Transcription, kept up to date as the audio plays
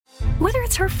Whether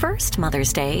it's her first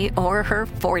Mother's Day or her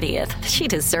 40th, she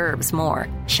deserves more.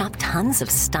 Shop tons of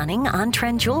stunning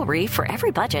on-trend jewelry for every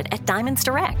budget at Diamonds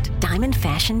Direct. Diamond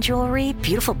fashion jewelry,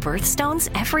 beautiful birthstones,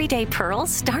 everyday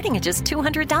pearls starting at just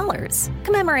 $200.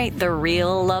 Commemorate the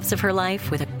real loves of her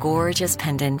life with a gorgeous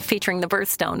pendant featuring the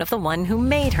birthstone of the one who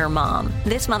made her mom.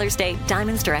 This Mother's Day,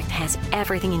 Diamonds Direct has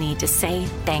everything you need to say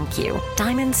thank you.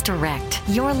 Diamonds Direct.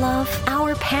 Your love,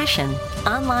 our passion.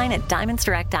 Online at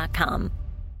diamondsdirect.com.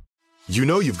 You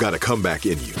know you've got a comeback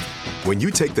in you. When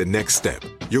you take the next step,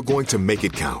 you're going to make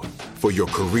it count. For your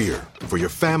career, for your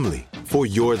family, for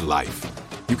your life.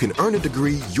 You can earn a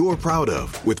degree you're proud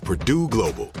of with Purdue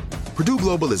Global. Purdue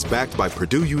Global is backed by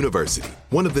Purdue University,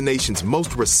 one of the nation's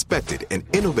most respected and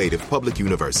innovative public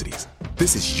universities.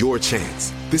 This is your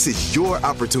chance. This is your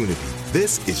opportunity.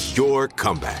 This is your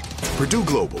comeback. Purdue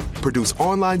Global, Purdue's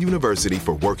online university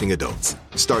for working adults.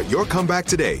 Start your comeback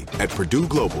today at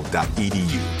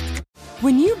purdueglobal.edu.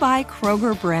 When you buy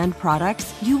Kroger brand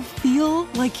products, you feel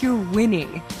like you're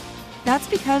winning. That's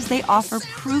because they offer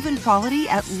proven quality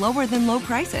at lower than low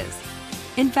prices.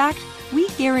 In fact, we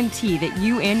guarantee that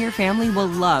you and your family will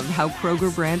love how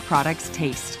Kroger brand products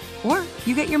taste, or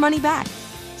you get your money back.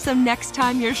 So next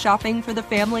time you're shopping for the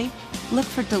family, look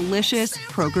for delicious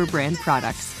Kroger brand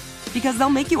products, because they'll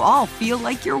make you all feel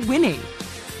like you're winning.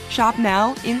 Shop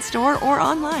now, in-store, or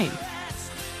online.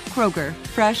 Kroger,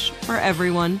 fresh for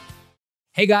everyone.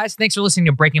 Hey guys, thanks for listening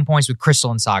to Breaking Points with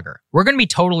Crystal and Sagar. We're going to be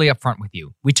totally upfront with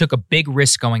you. We took a big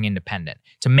risk going independent.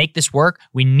 To make this work,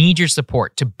 we need your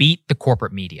support to beat the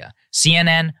corporate media.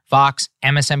 CNN, Fox,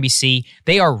 MSNBC,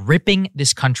 they are ripping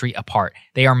this country apart.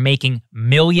 They are making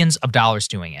millions of dollars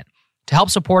doing it. To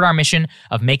help support our mission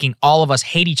of making all of us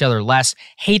hate each other less,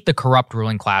 hate the corrupt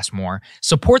ruling class more,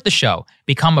 support the show.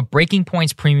 Become a Breaking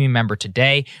Points premium member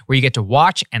today, where you get to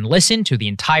watch and listen to the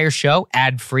entire show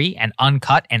ad-free and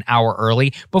uncut an hour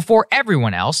early before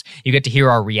everyone else. You get to hear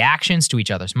our reactions to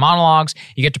each other's monologues.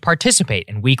 You get to participate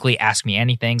in weekly Ask Me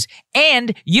Anythings.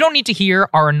 And you don't need to hear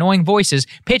our annoying voices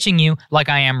pitching you like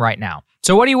I am right now.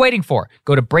 So what are you waiting for?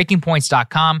 Go to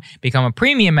breakingpoints.com, become a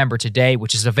premium member today,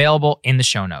 which is available in the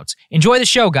show notes. Enjoy the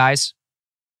show, guys.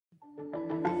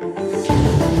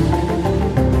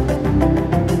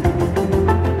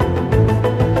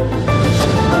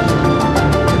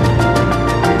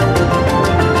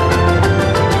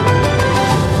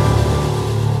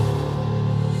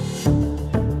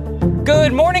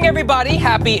 Good morning, everybody.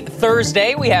 Happy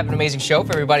Thursday. We have an amazing show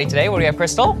for everybody today. What do we have,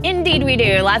 Crystal? Indeed we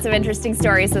do. Lots of interesting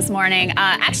stories this morning.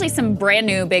 Actually, some brand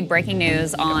new big breaking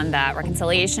news on that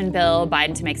reconciliation bill.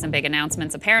 Biden to make some big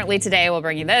announcements apparently today. We'll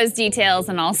bring you those details,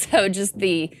 and also just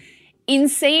the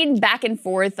insane back and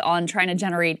forth on trying to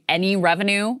generate any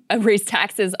revenue, raise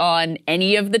taxes on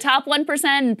any of the top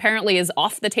 1%, apparently is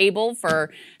off the table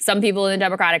for some people in the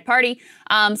Democratic Party.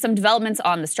 Some developments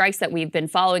on the strikes that we've been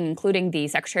following, including the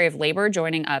Secretary of Labor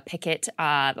joining a picket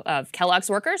of Kellogg's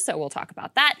workers. So we'll talk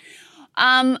about that.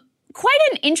 Quite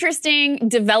an interesting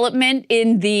development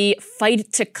in the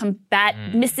fight to combat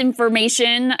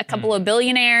misinformation. A couple of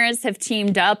billionaires have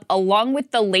teamed up, along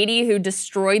with the lady who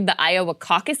destroyed the Iowa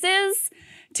caucuses,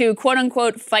 to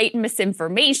quote-unquote fight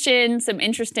misinformation. Some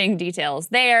interesting details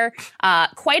there.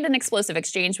 Quite an explosive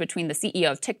exchange between the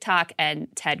CEO of TikTok and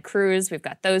Ted Cruz. We've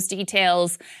got those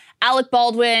details. Alec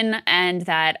Baldwin and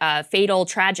that fatal,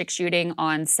 tragic shooting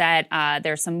on set.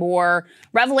 There's some more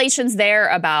revelations there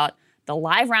about the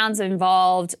live rounds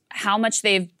involved, how much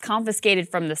they've confiscated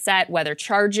from the set, whether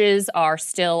charges are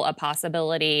still a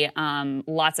possibility.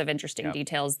 Lots of interesting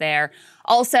details there.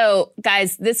 Also,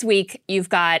 guys, this week you've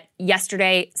got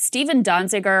yesterday, Stephen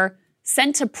Donziger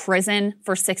sent to prison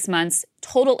for 6 months,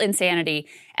 total insanity.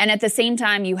 And at the same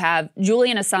time, you have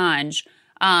Julian Assange,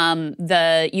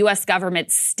 the U.S.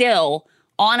 government still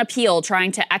on appeal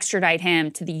trying to extradite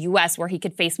him to the U.S., where he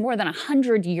could face more than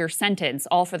 100-year sentence,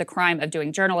 all for the crime of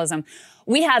doing journalism.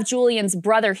 We have Julian's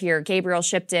brother here, Gabriel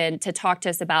Shipton, to talk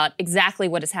to us about exactly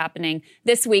what is happening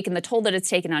this week and the toll that it's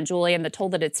taken on Julian, the toll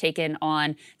that it's taken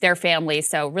on their family.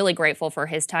 So really grateful for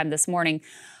his time this morning.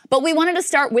 But we wanted to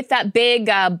start with that big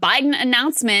Biden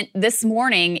announcement this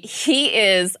morning. He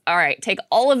is, all right, take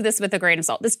all of this with a grain of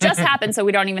salt. This just happened, so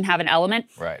we don't even have an element.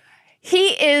 Right. He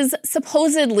is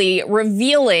supposedly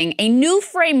revealing a new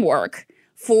framework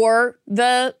for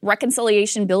the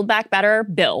Reconciliation Build Back Better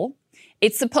bill.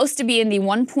 It's supposed to be in the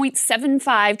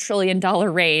 $1.75 trillion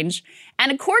range.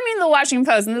 And according to the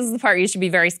Washington Post, and this is the part you should be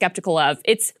very skeptical of,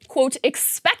 it's, quote,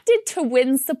 expected to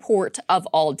win support of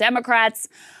all Democrats.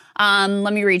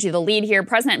 Let me read you the lead here.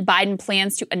 President Biden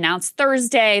plans to announce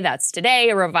Thursday, that's today,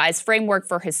 a revised framework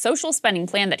for his social spending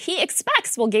plan that he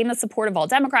expects will gain the support of all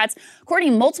Democrats,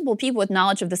 according to multiple people with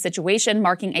knowledge of the situation,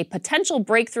 marking a potential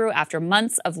breakthrough after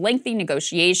months of lengthy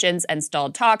negotiations and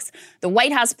stalled talks. The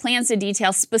White House plans to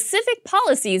detail specific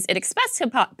policies it expects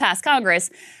to pass Congress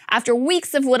after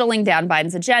weeks of whittling down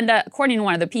Biden's agenda. According to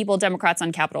one of the people, Democrats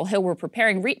on Capitol Hill were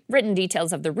preparing written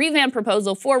details of the revamp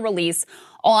proposal for release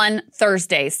on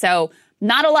Thursday. So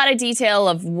not a lot of detail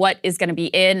of what is going to be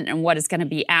in and what is going to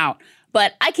be out.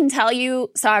 But I can tell you,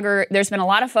 Sagar, there's been a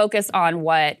lot of focus on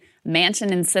what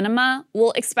Manchin and Sinema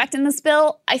will expect in this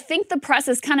bill. I think the press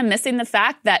is kind of missing the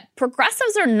fact that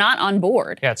progressives are not on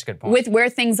board that's a good point. with where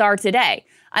things are today.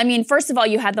 I mean, first of all,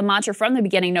 you had the mantra from the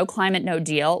beginning, no climate, no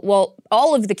deal. Well,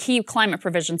 all of the key climate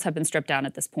provisions have been stripped down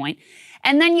at this point.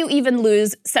 And then you even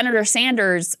lose Senator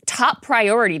Sanders' top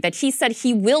priority that he said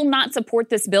he will not support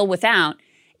this bill without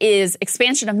is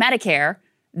expansion of Medicare.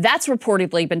 That's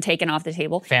reportedly been taken off the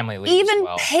table. Family leave even as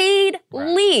well. Paid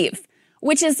leave,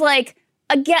 which is like,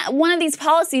 again, one of these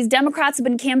policies Democrats have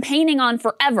been campaigning on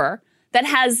forever that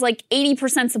has like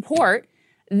 80% support.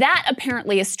 That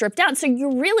apparently is stripped out. So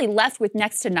you're really left with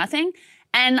next to nothing.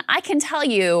 And I can tell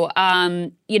you,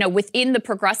 within the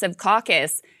Progressive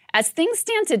Caucus, as things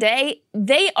stand today,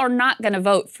 they are not going to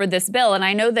vote for this bill. And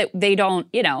I know that they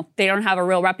don't have a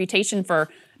real reputation for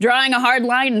drawing a hard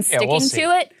line and sticking to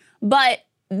it. But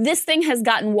this thing has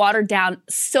gotten watered down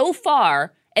so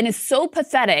far and is so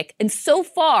pathetic and so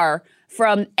far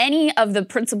from any of the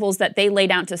principles that they laid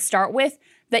out to start with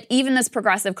that even this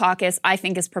Progressive Caucus, I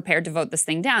think, is prepared to vote this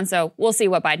thing down. So we'll see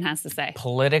what Biden has to say.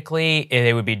 Politically,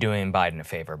 they would be doing Biden a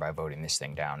favor by voting this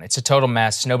thing down. It's a total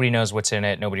mess. Nobody knows what's in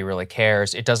it. Nobody really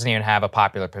cares. It doesn't even have a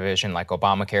popular provision like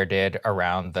Obamacare did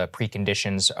around the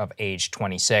preconditions of age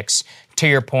 26. To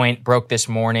your point, broke this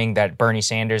morning that Bernie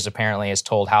Sanders apparently has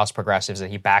told House progressives that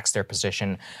he backs their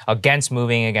position against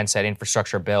moving against that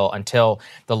infrastructure bill until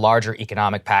the larger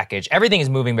economic package. Everything is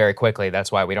moving very quickly.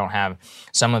 That's why we don't have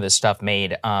some of this stuff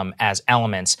made as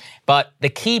elements. But the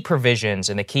key provisions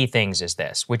and the key things is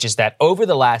this, which is that over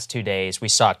the last 2 days, we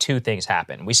saw two things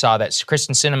happen. We saw that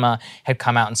Kyrsten Sinema had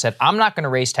come out and said, I'm not going to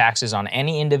raise taxes on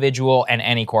any individual and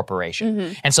any corporation.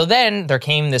 Mm-hmm. And so then there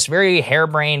came this very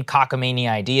harebrained cockamamie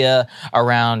idea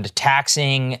around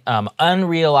taxing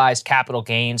unrealized capital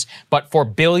gains, but for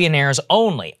billionaires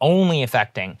only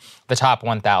affecting the top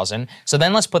 1,000. So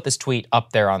then let's put this tweet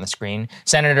up there on the screen.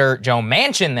 Senator Joe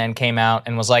Manchin then came out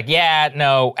and was like, yeah,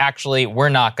 no, actually, we're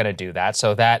not going to do that.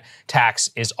 So that tax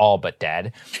is all but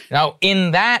dead. Now,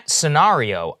 in that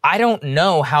scenario, I don't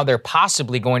know how they're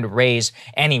possibly going to raise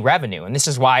any revenue. And this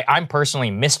is why I'm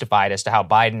personally mystified as to how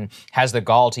Biden has the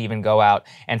gall to even go out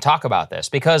and talk about this.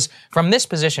 Because from this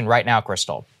position right now,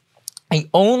 Crystal, the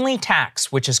only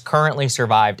tax which has currently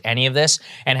survived any of this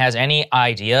and has any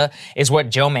idea is what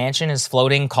Joe Manchin is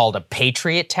floating called a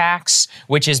patriot tax,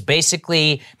 which is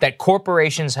basically that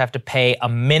corporations have to pay a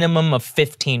minimum of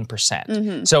 15%.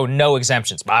 Mm-hmm. So no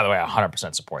exemptions. By the way, I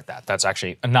 100% support that. That's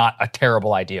actually not a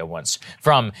terrible idea once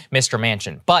from Mr.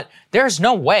 Manchin. But there's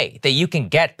no way that you can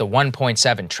get the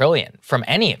 $1.7 trillion from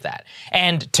any of that.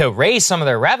 And to raise some of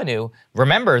their revenue,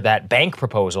 remember that bank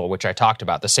proposal, which I talked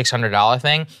about, the $600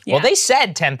 thing? Yeah. Well, they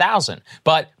said $10,000.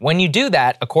 But when you do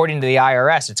that, according to the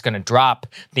IRS, it's going to drop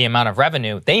the amount of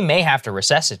revenue. They may have to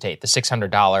resuscitate the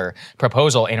 $600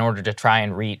 proposal in order to try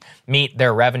and meet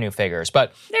their revenue figures.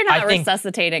 But they're not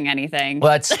resuscitating anything.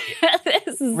 Well, that's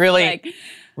this is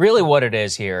really what it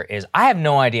is here is I have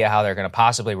no idea how they're going to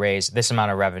possibly raise this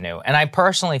amount of revenue. And I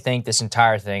personally think this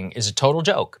entire thing is a total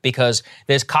joke because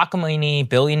this cockamamie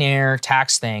billionaire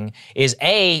tax thing is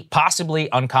possibly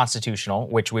unconstitutional,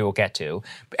 which we will get to,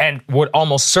 and would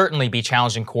almost certainly be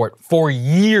challenged in court for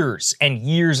years and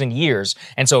years and years.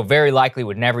 And so very likely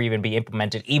would never even be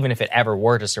implemented, even if it ever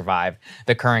were to survive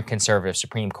the current conservative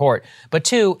Supreme Court. But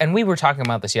two, and we were talking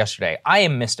about this yesterday, I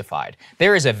am mystified.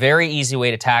 There is a very easy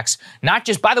way to tax, not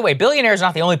just, by the way, billionaires are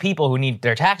not the only people who need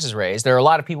their taxes raised. There are a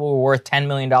lot of people who are worth $10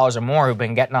 million or more who've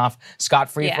been getting off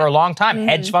scot-free for a long time. Mm-hmm.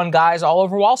 Hedge fund guys all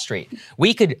over Wall Street.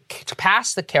 We could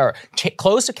close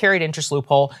the carried interest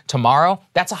loophole tomorrow.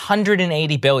 That's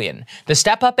 $180 billion. The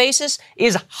step-up basis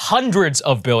is hundreds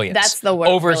of billions. That's the word,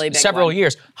 over really big several one.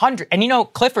 years.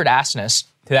 And Clifford Asness,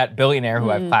 to that billionaire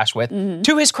who I've clashed with,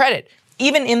 to his credit,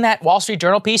 even in that Wall Street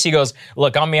Journal piece, he goes,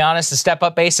 look, I'll be honest, the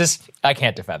step-up basis, I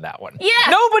can't defend that one. Yeah.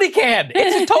 Nobody can.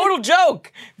 It's a total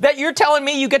joke that you're telling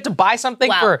me you get to buy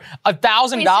something for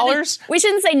 $1,000? We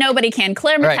shouldn't say nobody can.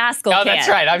 Claire McCaskill can. Oh, that's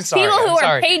right. I'm sorry. People who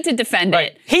are paid to defend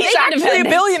it. He's actually a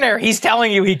billionaire. He's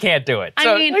telling you he can't do it.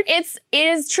 I mean, it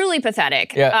is truly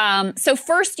pathetic. Yeah. So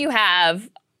first you have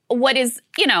what is,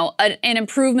 an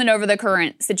improvement over the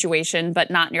current situation, but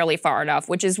not nearly far enough,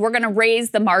 which is we're going to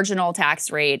raise the marginal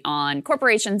tax rate on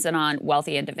corporations and on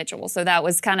wealthy individuals. So that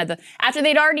was kind of after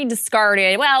they'd already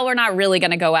discarded, well, we're not really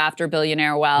going to go after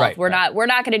billionaire wealth. Right, we're not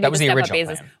going to do the step-up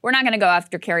basis. Plan. We're not going to go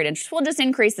after carried interest. We'll just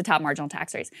increase the top marginal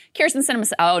tax rates. Kirsten Sinema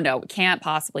said, oh, no, we can't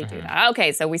possibly do that.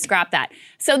 Okay, so we scrap that.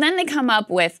 So then they come up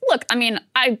with, look, I mean,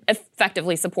 I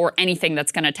effectively support anything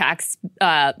that's going to tax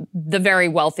the very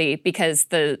wealthy because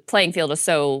the playing field is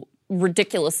so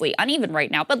ridiculously uneven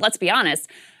right now. But let's be honest,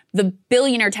 the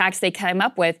billionaire tax they came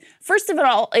up with, first of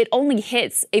all, it only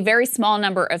hits a very small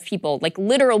number of people, like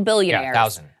literal billionaires.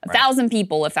 Yeah, 1,000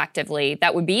 people effectively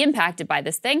that would be impacted by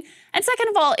this thing. And second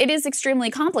of all, it is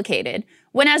extremely complicated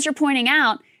when, as you're pointing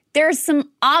out, there's some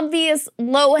obvious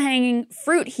low-hanging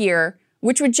fruit here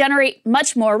which would generate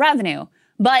much more revenue.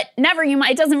 But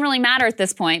it doesn't really matter at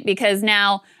this point because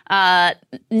now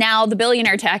the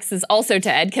billionaire tax is also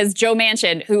dead because Joe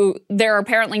Manchin, who there are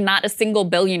apparently not a single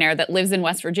billionaire that lives in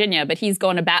West Virginia, but he's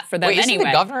going to bat for them anyway. Isn't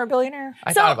the governor a billionaire?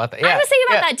 I thought about that. Yeah. I was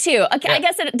thinking about that too. Okay, I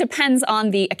guess it depends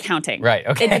on the accounting. Right,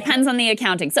 okay. It depends on the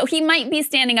accounting. So he might be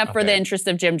standing up for the interest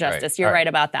of Jim Justice. You're right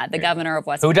about that. The governor of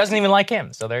West Virginia. Who doesn't even like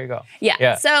him. So there you go.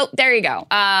 Yeah. So there you go.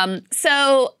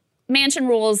 So Manchin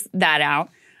rules that out.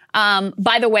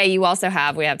 By the way,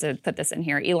 we have to put this in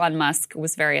here. Elon Musk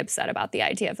was very upset about the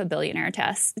idea of a billionaire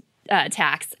tax.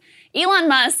 Elon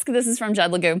Musk, this is from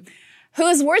Judd Legoo, who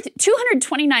is worth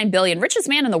 $229 billion, richest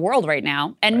man in the world right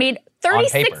now, and made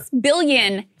 $36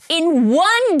 billion in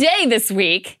one day this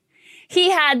week. He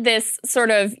had this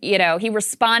sort of, he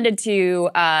responded to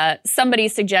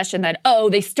somebody's suggestion that,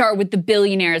 they start with the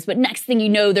billionaires, but next thing you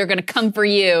know, they're going to come for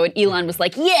you. And Elon was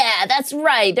like, yeah, that's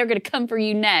right. They're going to come for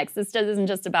you next. This isn't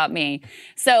just about me.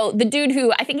 So the dude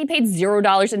who, I think he paid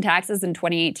 $0 in taxes in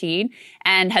 2018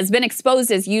 and has been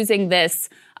exposed as using this,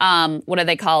 what do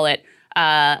they call it?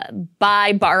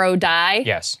 Buy, borrow, die.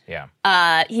 Yes,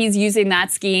 yeah. He's using that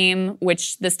scheme,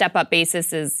 which the step-up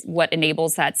basis is what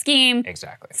enables that scheme.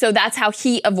 Exactly. So that's how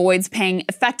he avoids paying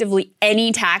effectively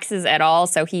any taxes at all.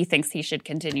 So he thinks he should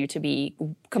continue to be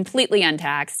completely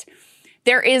untaxed.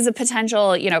 There is a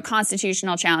potential,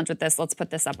 constitutional challenge with this. Let's put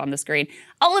this up on the screen.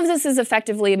 All of this is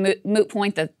effectively a moot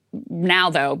point now,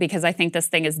 though, because I think this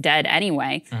thing is dead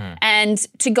anyway. Mm-hmm. And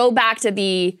to go back to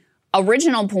the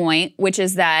original point, which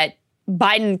is that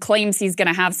Biden claims he's going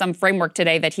to have some framework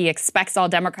today that he expects all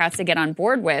Democrats to get on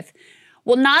board with.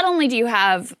 Well, not only do you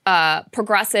have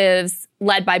progressives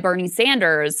led by Bernie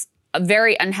Sanders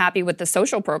very unhappy with the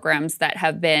social programs that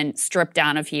have been stripped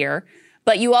down of here,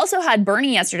 but you also had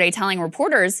Bernie yesterday telling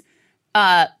reporters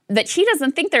that he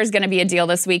doesn't think there's going to be a deal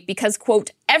this week because,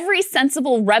 quote, every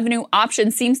sensible revenue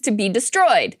option seems to be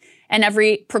destroyed. And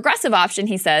every progressive option,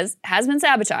 he says, has been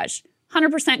sabotaged.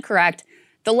 100% correct.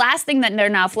 The last thing that they're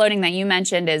now floating that you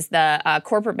mentioned is the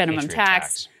corporate minimum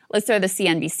tax. Let's throw the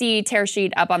CNBC tear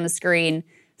sheet up on the screen.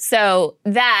 So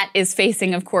that is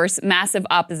facing, of course, massive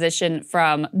opposition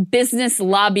from business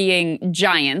lobbying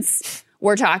giants.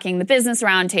 We're talking the Business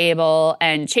Roundtable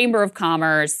and Chamber of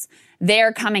Commerce.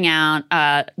 They're coming out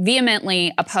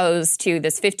vehemently opposed to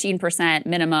this 15%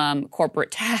 minimum corporate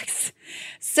tax.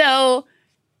 So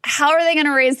how are they going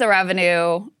to raise the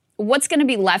revenue? What's going to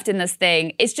be left in this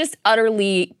thing? It's just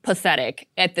utterly pathetic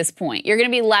at this point. You're going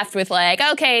to be left with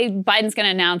okay, Biden's going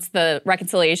to announce the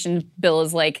reconciliation bill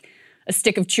is like a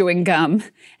stick of chewing gum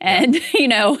and,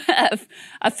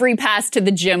 a free pass to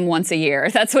the gym once a year.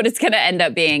 That's what it's going to end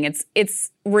up being. It's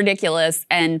ridiculous.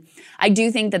 And I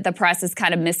do think that the press is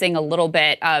kind of missing a little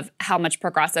bit of how much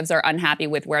progressives are unhappy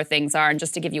with where things are. And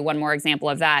just to give you one more example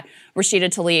of that,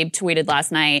 Rashida Tlaib tweeted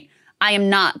last night, I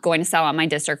am not going to sell out my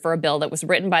district for a bill that was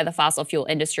written by the fossil fuel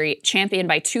industry, championed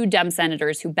by 2 Dem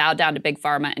senators who bowed down to big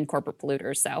pharma and corporate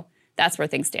polluters. So that's where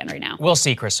things stand right now. We'll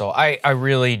see, Crystal. I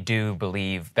really do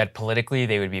believe that politically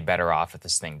they would be better off if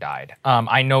this thing died.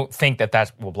 I don't think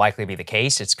that will likely be the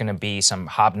case. It's going to be some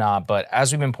hobnob. But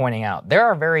as we've been pointing out, there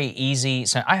are very easy.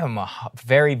 So I am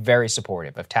very, very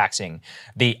supportive of taxing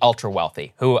the ultra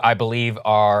wealthy, who I believe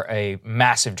are a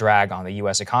massive drag on the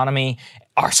U.S. economy,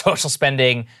 our social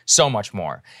spending, so much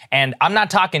more. And I'm not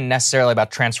talking necessarily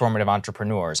about transformative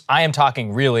entrepreneurs. I am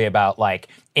talking really about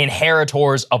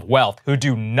inheritors of wealth who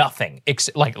do nothing,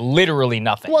 literally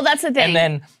nothing. Well, that's the thing. And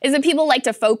then, is that people like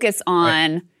to focus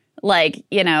on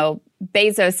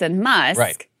Bezos and Musk.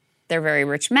 Right. They're very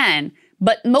rich men.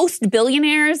 But most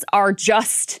billionaires are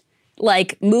just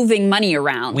like moving money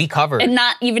around. We covered. And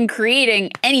not even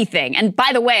creating anything. And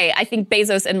by the way, I think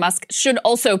Bezos and Musk should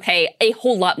also pay a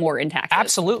whole lot more in taxes.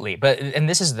 Absolutely. And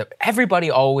this is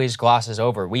everybody always glosses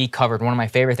over. We covered one of my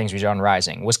favorite things we did on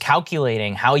Rising was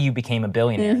calculating how you became a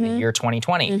billionaire in the year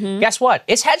 2020. Guess what?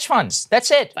 It's hedge funds.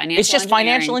 That's it. It's just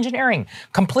financial engineering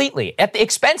completely at the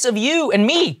expense of you and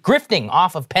me grifting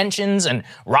off of pensions and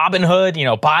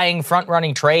Robinhood, buying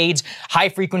front-running trades, high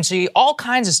frequency, all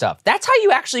kinds of stuff. That's how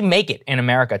you actually make it in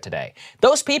America today.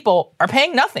 Those people are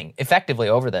paying nothing effectively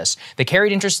over this. The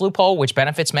carried interest loophole, which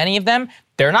benefits many of them,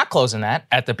 they're not closing that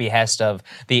at the behest of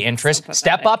the interest.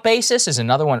 Step-up basis is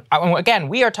another one. Again,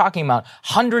 we are talking about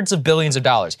hundreds of billions of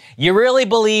dollars. You really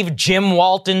believe Jim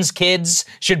Walton's kids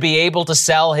should be able to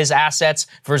sell his assets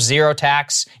for zero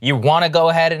tax? You want to go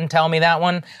ahead and tell me that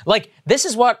one? Like, this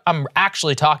is what I'm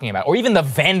actually talking about. Or even the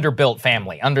Vanderbilt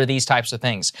family under these types of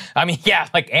things. I mean, yeah,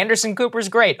 like Anderson Cooper's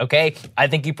great, okay? I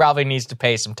think he probably needs to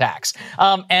pay some tax.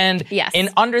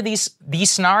 Under these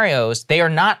scenarios, they are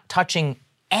not touching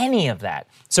any of that.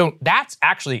 So that's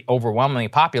actually overwhelmingly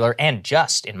popular and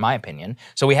just, in my opinion.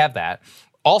 So we have that.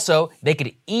 Also, they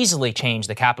could easily change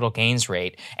the capital gains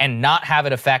rate and not have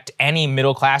it affect any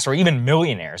middle class or even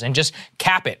millionaires and just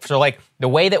cap it. So like the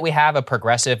way that we have a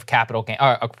progressive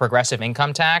a progressive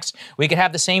income tax, we could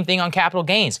have the same thing on capital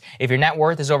gains. If your net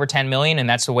worth is over 10 million and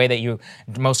that's the way that you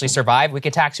mostly survive, we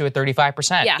could tax you at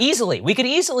 35%. Yeah. Easily. We could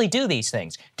easily do these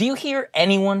things. Do you hear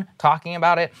anyone talking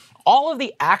about it? All of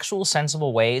the actual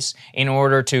sensible ways in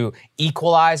order to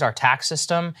equalize our tax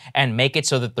system and make it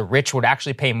so that the rich would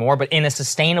actually pay more, but in a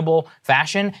sustainable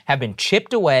fashion, have been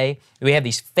chipped away. We have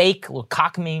these fake little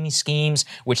cockamamie schemes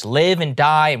which live and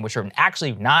die and which are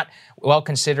actually not well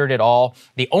considered at all.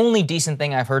 The only decent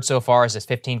thing I've heard so far is this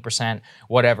 15%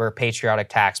 whatever patriotic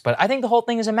tax. But I think the whole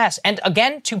thing is a mess. And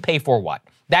again, to pay for what?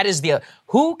 That is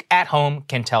who at home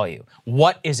can tell you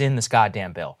what is in this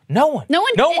goddamn bill? No one. No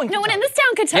one in this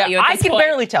town could tell you. At I this can point.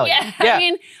 barely tell you. Yeah. I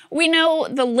mean, we know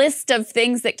the list of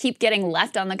things that keep getting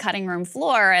left on the cutting room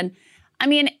floor. And I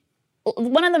mean,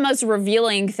 one of the most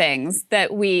revealing things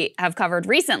that we have covered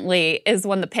recently is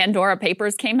when the Pandora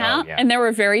Papers came out, and there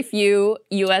were very few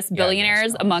U.S.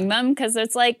 billionaires among them because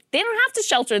it's like they don't have to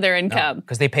shelter their income.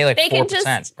 Because they pay like 4%. They can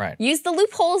just use the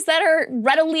loopholes that are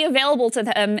readily available to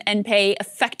them and pay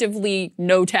effectively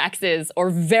no taxes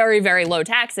or very, very low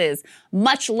taxes,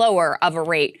 much lower of a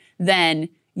rate than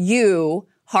you,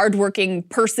 hardworking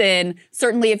person,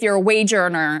 certainly if you're a wage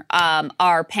earner,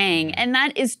 are paying. And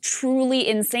that is truly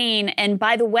insane. And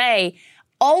by the way,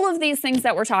 all of these things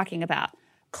that we're talking about,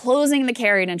 closing the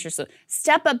carried interest,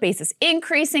 step-up basis,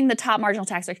 increasing the top marginal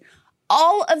tax rate,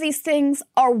 all of these things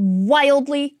are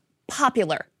wildly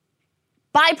popular.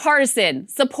 Bipartisan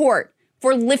support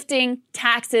for lifting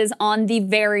taxes on the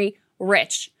very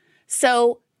rich.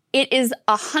 So it is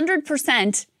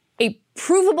 100% a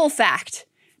provable fact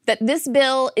that this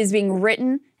bill is being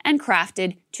written and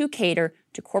crafted to cater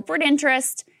to corporate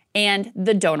interest and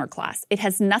the donor class. It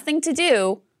has nothing to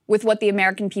do with what the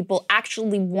American people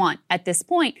actually want at this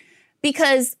point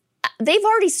because they've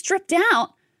already stripped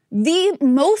out the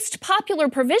most popular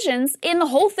provisions in the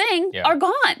whole thing are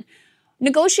gone.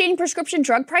 Negotiating prescription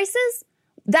drug prices,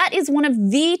 that is one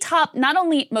of the top, not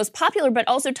only most popular, but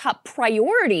also top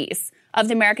priorities of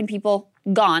the American people,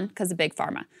 gone because of Big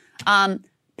Pharma.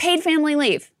 Paid family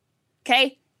leave,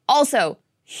 okay? Also,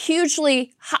 huge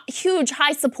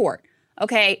high support,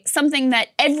 okay? Something that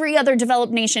every other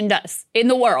developed nation does in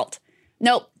the world.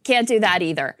 Nope, can't do that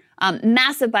either.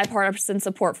 Massive bipartisan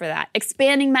support for that.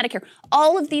 Expanding Medicare.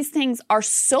 All of these things are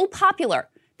so popular.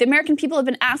 The American people have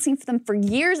been asking for them for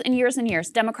years and years and years.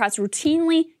 Democrats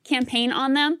routinely campaign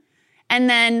on them, and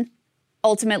then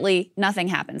ultimately nothing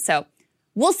happens. So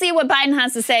we'll see what Biden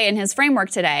has to say in his framework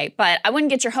today, but I wouldn't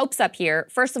get your hopes up here.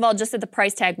 First of all, just at the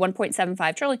price tag,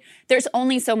 $1.75 trillion, there's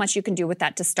only so much you can do with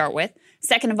that to start with.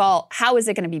 Second of all, how is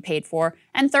it going to be paid for?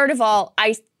 And third of all,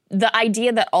 the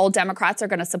idea that all Democrats are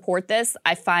going to support this,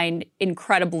 I find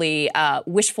incredibly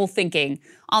wishful thinking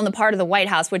on the part of the White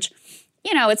House, which,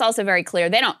 you know, it's also very clear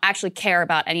they don't actually care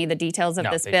about any of the details of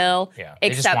this bill,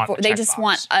 except they just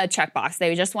want a checkbox.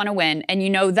 They just want to win. And you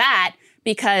know that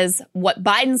because what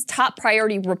Biden's top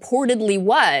priority reportedly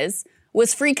was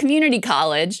free community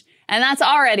college, and that's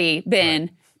already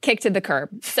been kicked to the curb.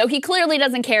 So he clearly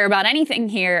doesn't care about anything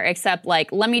here except,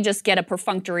 like, let me just get a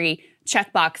perfunctory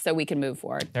checkbox so we can move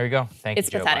forward. There you go. Thank you, It's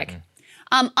pathetic. Joe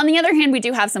Biden. On the other hand, we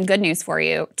do have some good news for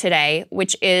you today,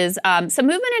 which is some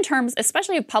movement in terms,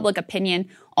 especially of public opinion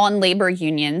on labor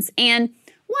unions. And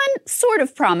one sort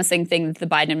of promising thing that the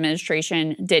Biden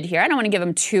administration did here, I don't want to give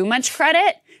them too much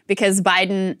credit because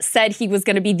Biden said he was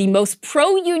going to be the most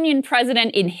pro-union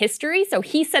president in history. So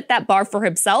he set that bar for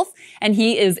himself, and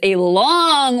he is a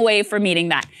long way from meeting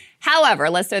that. However,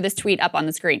 let's throw this tweet up on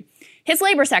the screen. His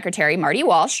labor secretary, Marty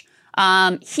Walsh,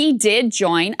 he did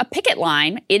join a picket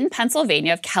line in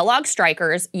Pennsylvania of Kellogg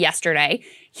strikers yesterday.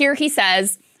 Here he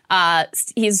says,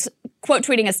 he's quote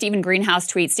tweeting a Stephen Greenhouse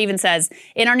tweet. Stephen says,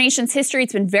 in our nation's history,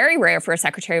 it's been very rare for a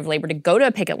Secretary of Labor to go to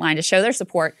a picket line to show their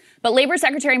support. But Labor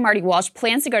Secretary Marty Walsh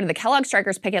plans to go to the Kellogg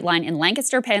strikers picket line in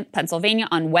Lancaster, Pennsylvania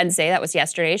on Wednesday. That was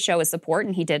yesterday, show his support,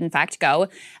 and he did in fact go.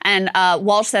 And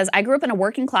Walsh says, I grew up in a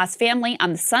working class family.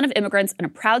 I'm the son of immigrants and a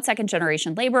proud second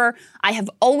generation laborer. I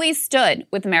have always stood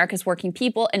with America's working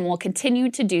people and will continue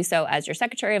to do so as your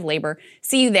Secretary of Labor.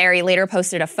 See you there. He later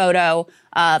posted a photo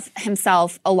of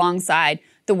himself alongside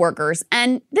the workers.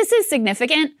 And this is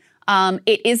significant.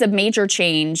 It is a major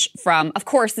change from, of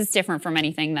course, it's different from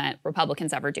anything that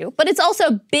Republicans ever do, but it's also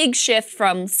a big shift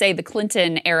from, say, the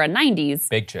Clinton era 90s.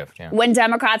 Big shift, yeah. When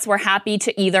Democrats were happy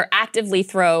to either actively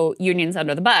throw unions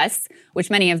under the bus, which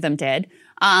many of them did,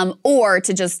 or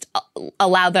to just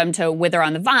allow them to wither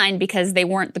on the vine because they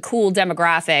weren't the cool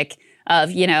demographic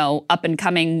of, up and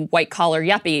coming white collar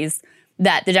yuppies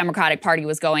that the Democratic Party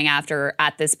was going after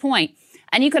at this point.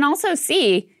 And you can also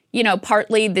see,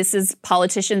 partly this is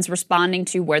politicians responding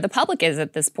to where the public is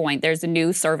at this point. There's a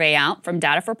new survey out from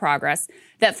Data for Progress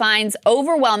that finds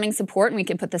overwhelming support, and we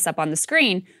can put this up on the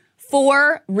screen,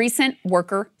 for recent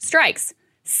worker strikes.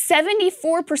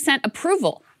 74%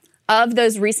 approval of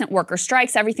those recent worker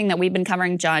strikes, everything that we've been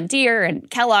covering, John Deere and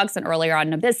Kellogg's and earlier on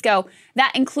Nabisco.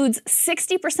 That includes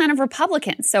 60% of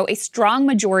Republicans, so a strong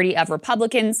majority of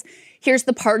Republicans. Here's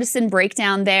the partisan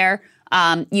breakdown there.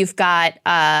 You've got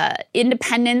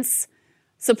independents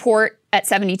support at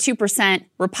 72%,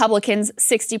 Republicans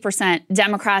 60%,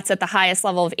 Democrats at the highest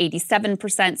level of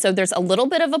 87%. So there's a little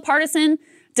bit of a partisan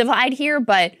divide here,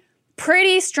 but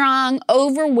pretty strong,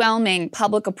 overwhelming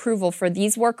public approval for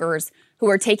these workers who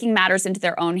are taking matters into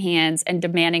their own hands and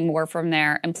demanding more from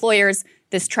their employers.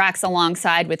 This tracks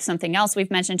alongside with something else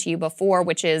we've mentioned to you before,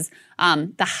 which is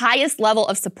the highest level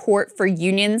of support for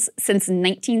unions since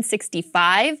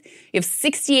 1965. You have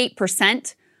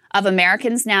 68% of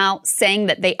Americans now saying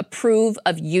that they approve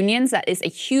of unions. That is a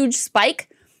huge spike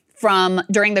from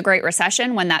during the Great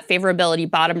Recession when that favorability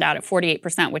bottomed out at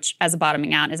 48%, which as a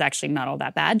bottoming out is actually not all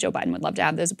that bad. Joe Biden would love to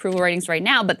have those approval ratings right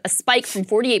now, but a spike from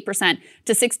 48%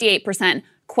 to 68%,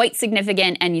 quite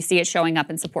significant, and you see it showing up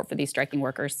in support for these striking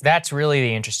workers. That's really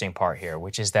the interesting part here,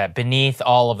 which is that beneath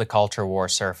all of the culture war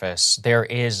surface, there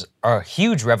is a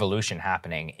huge revolution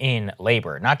happening in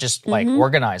labor, not just like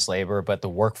organized labor, but the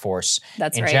workforce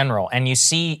in general. And you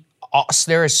see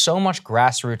there is so much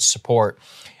grassroots support.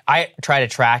 I try to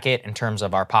track it in terms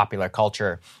of our popular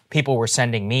culture. People were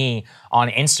sending me on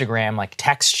Instagram like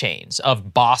text chains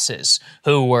of bosses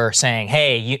who were saying,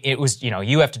 hey,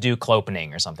 you have to do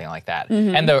clopening or something like that.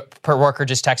 And the per worker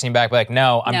just texting back like,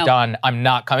 no, I'm done. I'm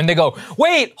not coming. They go,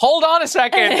 wait, hold on a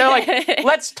second. They're like,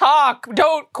 let's talk.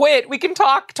 Don't quit. We can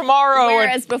talk tomorrow.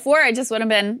 Whereas before I just would have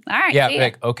been, all right, see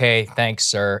like, okay, thanks,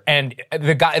 sir. And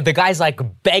the guy's like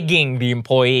begging the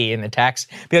employee in the text,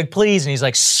 be like, please. And he's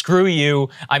like, screw you.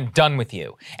 I'm done with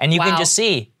you. And you can just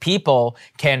see people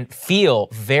can feel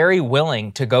very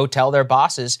willing to go tell their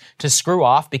bosses to screw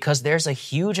off because there's a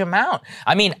huge amount.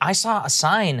 I mean, I saw a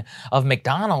sign of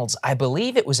McDonald's, I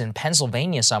believe it was in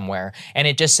Pennsylvania somewhere, and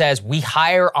it just says, we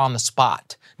hire on the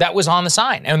spot. That was on the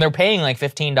sign, and they're paying like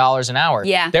 $15 an hour.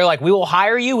 Yeah. They're like, we will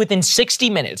hire you within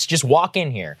 60 minutes. Just walk in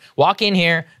here,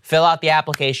 fill out the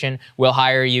application. We'll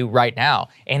hire you right now.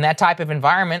 In that type of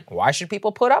environment, why should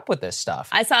people put up with this stuff?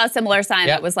 I saw a similar sign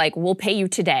that was like, we'll pay you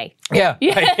today. Yeah.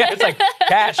 It's like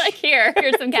cash. Like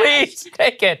here's some cash. Please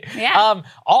take it. Yeah.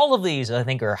 All of these, I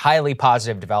think, are highly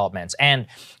positive developments. And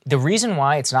the reason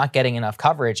why it's not getting enough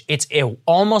coverage, it's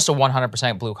almost a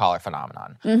 100% blue-collar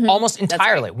phenomenon. Almost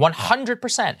entirely,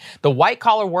 100%. The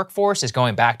white-collar workforce is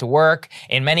going back to work.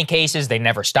 In many cases, they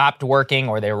never stopped working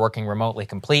or they're working remotely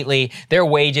completely. Their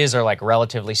wages are like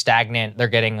relatively stagnant. They're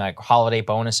getting like holiday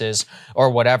bonuses or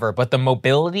whatever. But the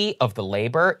mobility of the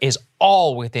labor is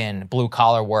all within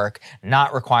blue-collar work,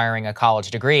 not requiring a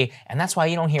college degree. And that's why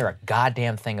you don't hear a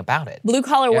goddamn thing about it.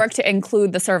 Blue-collar work to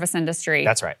include the service industry.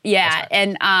 That's right. Yeah. That's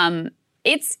right. And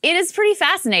it is pretty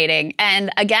fascinating. And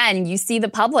again, you see the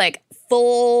public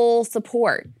full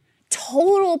support.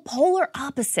 Total polar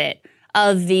opposite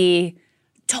of the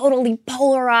totally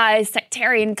polarized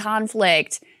sectarian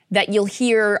conflict that you'll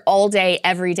hear all day,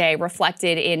 every day,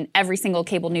 reflected in every single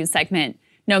cable news segment,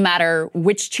 no matter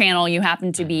which channel you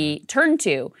happen to be turned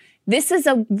to. This is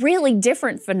a really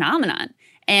different phenomenon.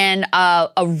 and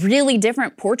a really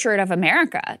different portrait of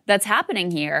America that's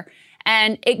happening here.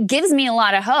 And it gives me a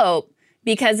lot of hope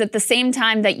because at the same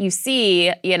time that you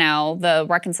see, you know, the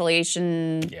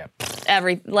reconciliation,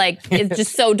 it's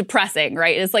just so depressing,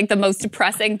 right? It's like the most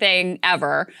depressing thing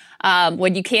ever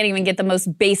when you can't even get the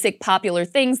most basic popular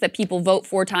things that people vote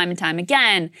for time and time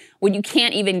again, when you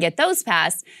can't even get those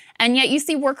passed. And yet you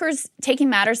see workers taking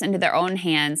matters into their own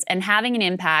hands and having an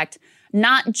impact,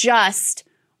 not just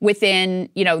within,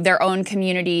 you know, their own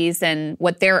communities and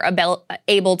what they're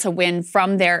able to win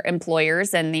from their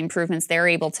employers and the improvements they're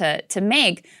able to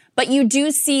make. But you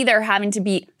do see there having to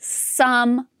be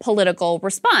some political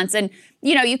response. And,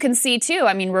 you know, you can see too,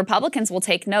 I mean, Republicans will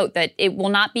take note that it will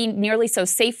not be nearly so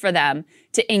safe for them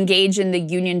to engage in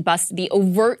the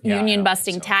overt union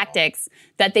busting tactics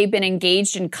that they've been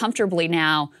engaged in comfortably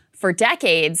now for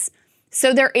decades.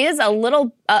 So there is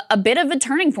a bit of a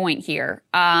turning point here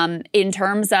in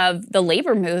terms of the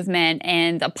labor movement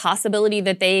and the possibility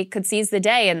that they could seize the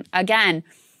day. And again,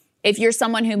 if you're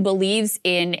someone who believes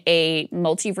in a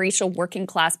multiracial working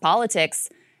class politics,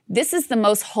 this is the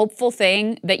most hopeful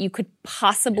thing that you could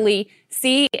possibly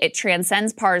see. It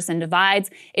transcends partisan divides.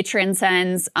 It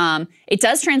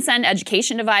does transcend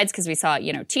education divides because we saw,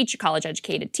 you know,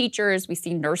 college-educated teachers. We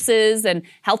see nurses and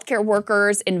healthcare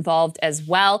workers involved as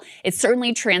well. It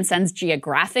certainly transcends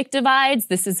geographic divides.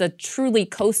 This is a truly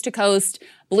coast-to-coast,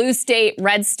 blue state,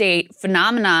 red state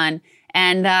phenomenon,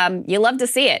 and you love to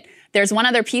see it. There's one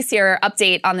other piece here,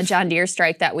 update on the John Deere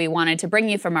strike that we wanted to bring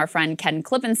you from our friend Ken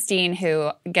Klippenstein,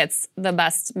 who gets the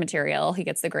best material. He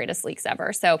gets the greatest leaks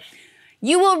ever. So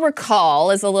you will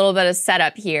recall, as a little bit of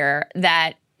setup here,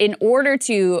 that in order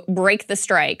to break the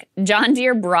strike, John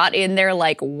Deere brought in their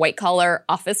like white-collar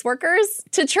office workers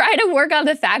to try to work on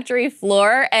the factory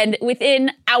floor. And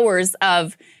within hours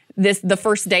of the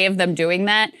first day of them doing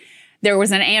that, there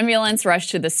was an ambulance rushed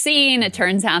to the scene. It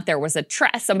turns out there was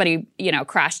somebody, you know,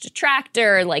 crashed a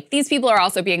tractor. Like, these people are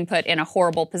also being put in a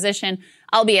horrible position,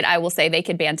 albeit I will say they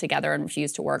could band together and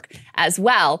refuse to work as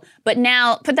well. But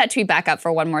now, put that tweet back up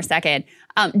for one more second.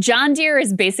 John Deere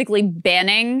is basically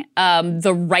banning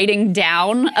the writing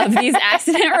down of these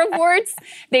accident reports.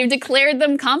 They've declared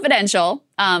them confidential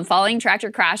following tractor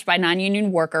crash by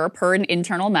non-union worker per an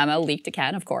internal memo leaked to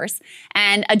Ken, of course.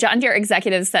 And a John Deere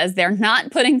executive says they're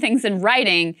not putting things in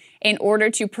writing in order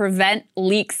to prevent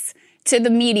leaks to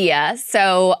the media.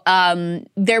 So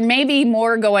there may be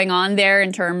more going on there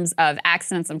in terms of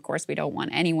accidents. Of course, we don't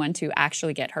want anyone to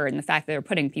actually get hurt. And the fact that they're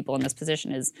putting people in this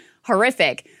position is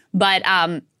horrific. But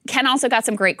Ken also got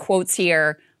some great quotes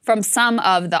here from some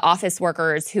of the office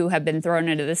workers who have been thrown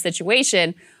into this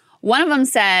situation. One of them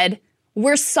said,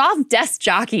 "We're soft desk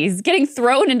jockeys getting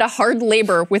thrown into hard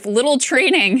labor with little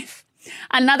training."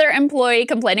 Another employee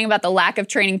complaining about the lack of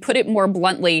training put it more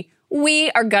bluntly,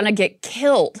 "We are going to get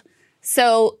killed."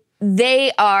 So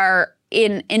they are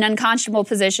in an unconscionable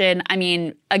position. I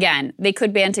mean, again, they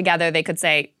could band together. They could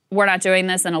say, we're not doing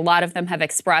this. And a lot of them have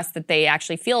expressed that they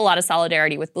actually feel a lot of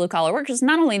solidarity with blue-collar workers.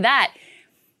 Not only that,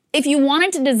 if you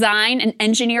wanted to design and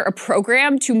engineer a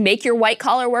program to make your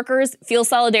white-collar workers feel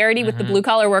solidarity with the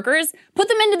blue-collar workers, put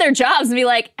them into their jobs and be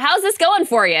like, how's this going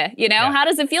for you? You know, how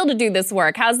does it feel to do this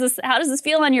work? How does this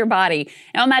feel on your body?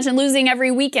 Now imagine losing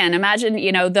every weekend. Imagine,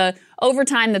 you know, the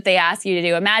overtime that they ask you to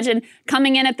do. Imagine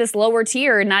coming in at this lower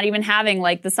tier and not even having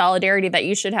like the solidarity that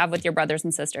you should have with your brothers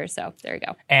and sisters. So there you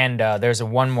go. And there's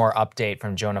one more update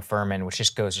from Jonah Furman, which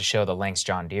just goes to show the lengths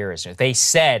John Deere is. They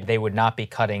said they would not be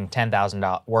cutting 10,000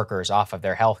 workers off of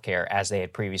their health care as they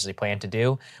had previously planned to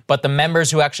do. But the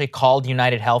members who actually called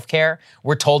United Healthcare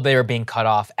were told they were being cut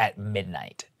off at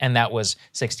midnight. And that was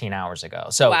 16 hours ago.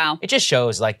 So It just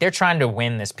shows like they're trying to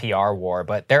win this PR war,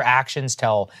 but their actions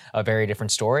tell a very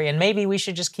different story. And maybe we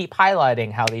should just keep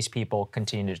highlighting how these people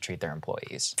continue to treat their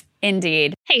employees.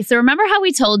 Indeed. Hey, so remember how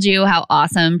we told you how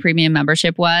awesome premium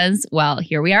membership was? Well,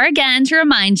 here we are again to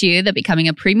remind you that becoming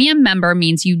a premium member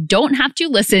means you don't have to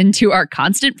listen to our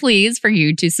constant pleas for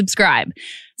you to subscribe.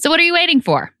 So what are you waiting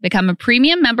for? Become a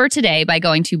premium member today by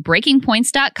going to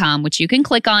breakingpoints.com, which you can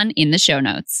click on in the show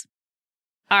notes.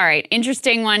 All right.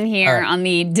 Interesting one here on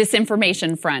the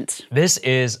disinformation front. This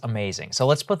is amazing. So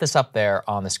let's put this up there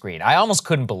on the screen. I almost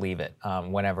couldn't believe it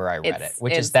whenever I read it,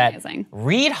 which is that amazing.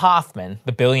 Reid Hoffman,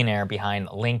 the billionaire behind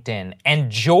LinkedIn,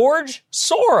 and George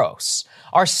Soros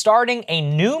are starting a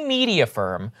new media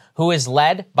firm who is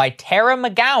led by Tara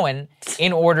McGowan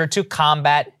in order to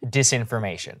combat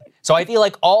disinformation. So I feel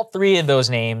like all three of those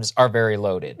names are very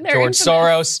loaded. They're George infamous.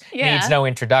 Soros Yeah. needs no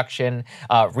introduction.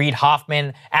 Reid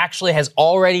Hoffman actually has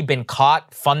already been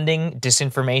caught funding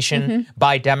disinformation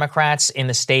by Democrats in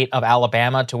the state of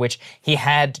Alabama, to which he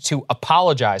had to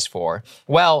apologize for.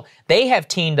 Well, they have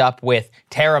teamed up with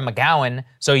Tara McGowan.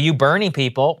 So you Bernie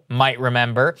people might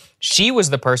remember, she was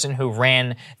the person who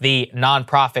ran the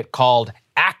nonprofit called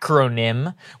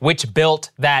Acronym, which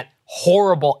built that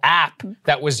horrible app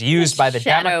that was used by the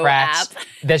Shadow Democrats, app.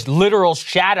 this literal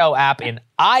shadow app in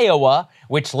Iowa,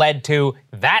 which led to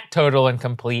that total and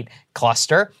complete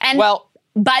cluster. And well,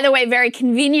 by the way, very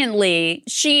conveniently,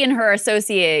 she and her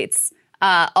associates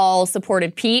all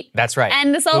supported Pete. that's right.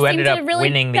 And this all who seemed ended to up really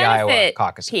winning the benefit Iowa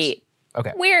caucuses. Pete.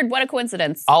 Okay. Weird. What a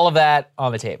coincidence. All of that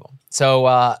on the table.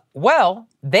 So, well,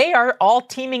 they are all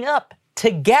teaming up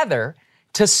together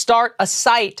to start a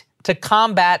site to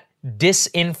combat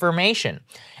disinformation.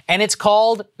 And it's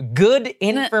called Good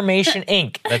Information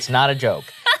Inc. That's not a joke.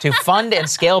 To fund and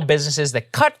scale businesses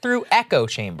that cut through echo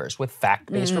chambers with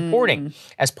fact-based reporting.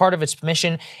 As part of its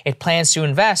mission, it plans to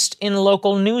invest in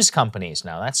local news companies.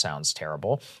 Now, that sounds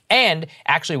terrible. And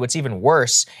actually, what's even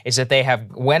worse is that they have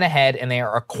went ahead and they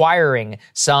are acquiring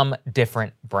some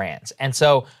different brands. And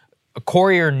so,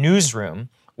 Courier Newsroom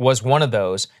was one of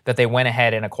those that they went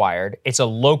ahead and acquired. It's a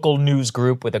local news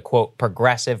group with a, quote,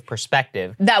 progressive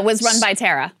perspective. That was run by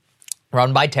Tara.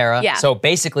 Run by Tara. Yeah. So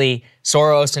basically,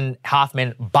 Soros and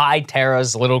Hoffman buy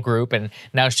Tara's little group, and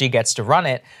now she gets to run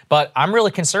it. But I'm really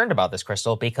concerned about this,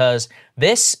 Crystal, because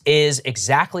this is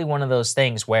exactly one of those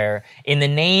things where, in the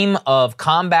name of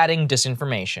combating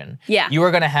disinformation, you are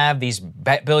going to have these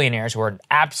billionaires who are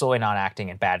absolutely not acting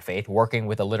in bad faith, working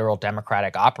with a literal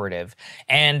Democratic operative,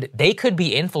 and they could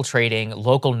be infiltrating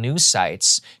local news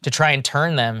sites to try and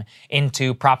turn them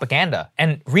into propaganda.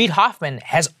 And Reid Hoffman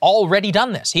has already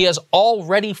done this. He has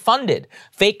already funded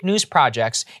fake news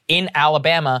projects in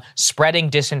Alabama, spreading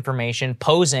disinformation,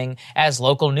 posing as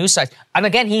local news sites. And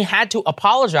again, he had to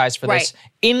apologize for this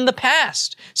in the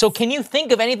past. So can you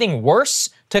think of anything worse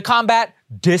to combat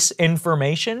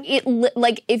disinformation?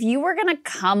 Like, if you were going to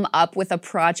come up with a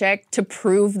project to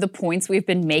prove the points we've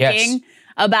been making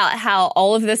about how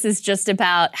all of this is just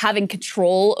about having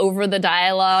control over the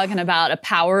dialogue and about a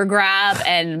power grab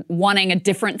and wanting a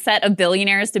different set of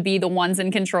billionaires to be the ones in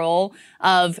control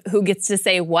of who gets to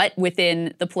say what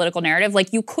within the political narrative,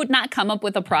 like, you could not come up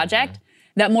with a project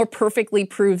that more perfectly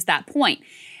proves that point.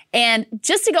 And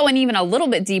just to go in even a little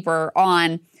bit deeper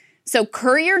on, so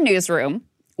Courier Newsroom,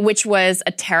 which was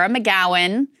a Tara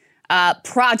McGowan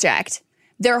project,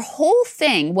 their whole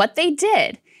thing, what they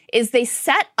did is they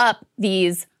set up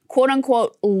these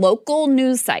quote-unquote local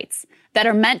news sites that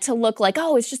are meant to look like,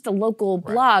 oh, it's just a local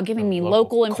blog giving me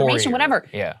local information, whatever.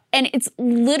 Yeah. And it's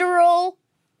literal,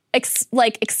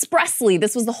 expressly,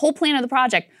 this was the whole plan of the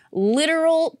project,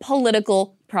 literal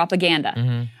political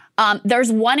propaganda.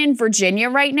 There's one in Virginia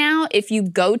right now. If you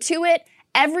go to it,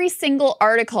 every single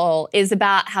article is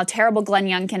about how terrible Glenn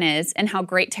Youngkin is and how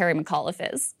great Terry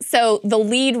McAuliffe is. So the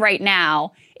lead right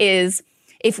now is,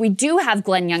 if we do have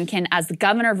Glenn Youngkin as the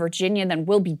governor of Virginia, then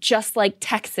we'll be just like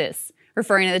Texas,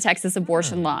 referring to the Texas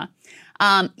abortion law.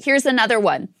 Here's another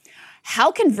one.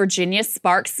 How can Virginia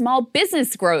spark small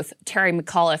business growth? Terry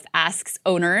McAuliffe asks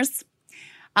owners.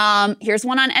 Here's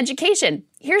one on education.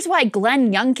 Here's why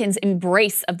Glenn Youngkin's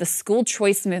embrace of the school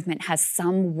choice movement has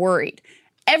some worried.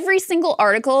 Every single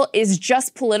article is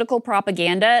just political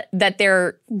propaganda that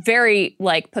they're very,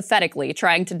 pathetically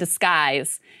trying to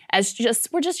disguise as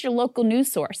we're just your local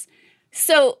news source.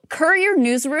 So Courier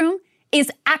Newsroom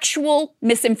is actual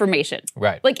misinformation.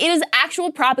 Right. It is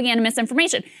actual propaganda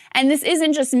misinformation. And this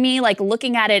isn't just me,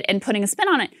 looking at it and putting a spin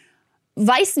on it.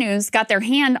 Vice News got their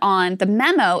hand on the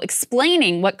memo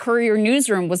explaining what Courier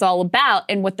Newsroom was all about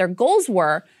and what their goals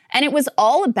were. And it was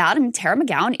all about, Tara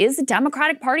McGowan is a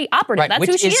Democratic Party operative. That's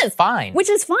who she is. Which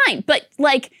is fine. But,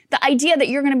 the idea that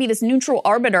you're going to be this neutral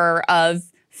arbiter of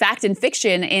fact and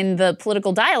fiction in the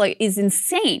political dialogue is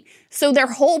insane. So their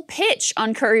whole pitch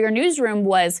on Courier Newsroom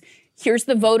was, here's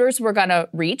the voters we're going to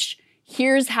reach.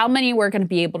 Here's how many we're going to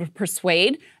be able to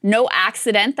persuade. No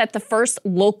accident that the first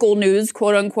local news,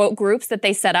 quote unquote, groups that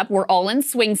they set up were all in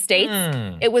swing states.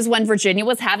 It was when Virginia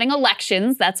was having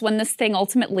elections. That's when this thing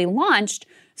ultimately launched.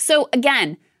 So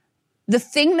again, the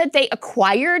thing that they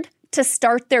acquired to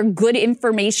start their good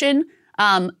information,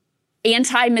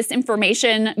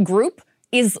 anti-misinformation group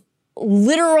is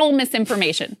literal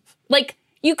misinformation.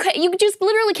 You just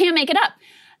literally can't make it up.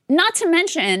 Not to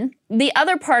mention, the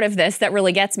other part of this that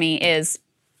really gets me is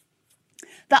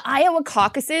the Iowa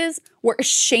caucuses were a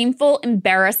shameful,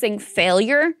 embarrassing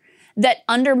failure. that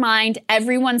undermined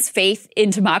everyone's faith in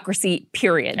democracy,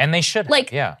 period. And they should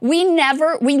have, yeah. We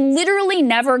literally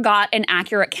never got an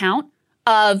accurate count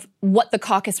of what the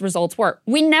caucus results were.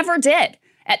 We never did.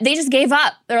 They just gave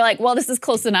up. They're like, well, this is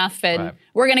close enough, and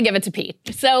we're going to give it to Pete.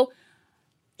 So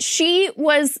she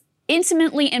was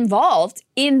intimately involved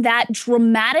in that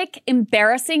dramatic,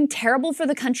 embarrassing, terrible for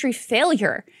the country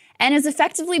failure, and is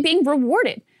effectively being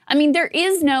rewarded. I mean, there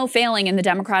is no failing in the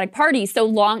Democratic Party so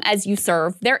long as you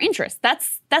serve their interests.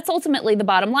 That's ultimately the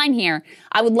bottom line here.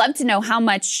 I would love to know how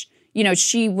much,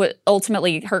 she would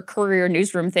ultimately, her career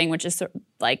newsroom thing, which is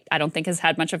like, I don't think has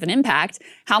had much of an impact,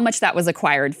 how much that was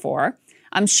acquired for.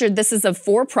 I'm sure this is a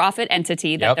for-profit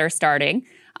entity that they're starting.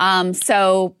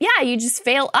 So yeah, you just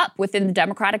fail up within the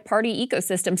Democratic Party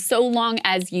ecosystem so long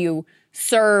as you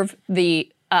serve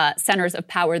the centers of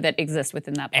power that exist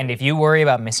within that party. And if you worry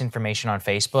about misinformation on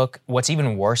Facebook, what's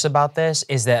even worse about this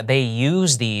is that they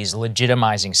use these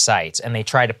legitimizing sites and they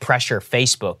try to pressure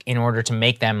Facebook in order to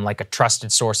make them like a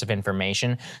trusted source of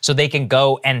information so they can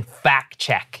go and fact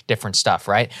check different stuff,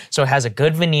 right? So it has a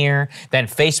good veneer, then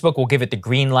Facebook will give it the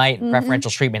green light,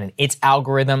 preferential treatment in its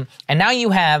algorithm, and now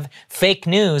you have fake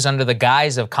news under the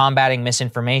guise of combating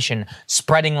misinformation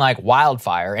spreading like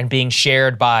wildfire and being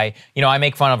shared by, I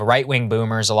make fun of right-wing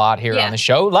boomers a lot here on the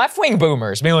show, left-wing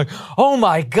boomers being like, oh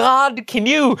my God, can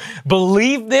you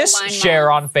believe this?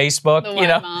 Share on Facebook,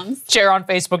 share on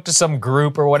Facebook to some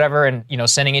group or whatever, and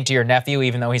sending it to your nephew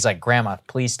even though he's like, Grandma,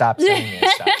 please stop saying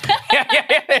this stuff.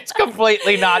 It's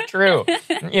completely not true.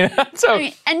 So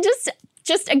and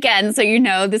just again,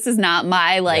 so this is not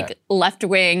my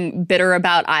left-wing bitter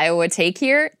about Iowa take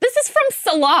here. This is from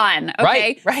Salon,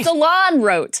 okay? Right. Salon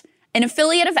wrote, an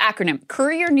affiliate of Acronym,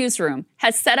 Courier Newsroom,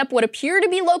 has set up what appear to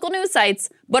be local news sites,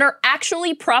 but are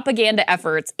actually propaganda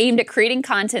efforts aimed at creating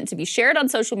content to be shared on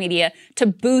social media to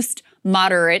boost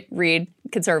moderate, read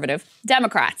conservative,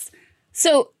 Democrats.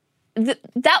 So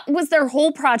that was their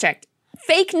whole project.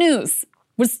 Fake news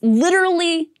was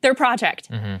literally their project.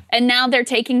 And now they're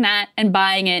taking that and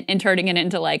buying it and turning it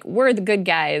into we're the good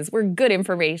guys, we're good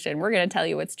information, we're going to tell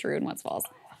you what's true and what's false.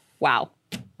 Wow.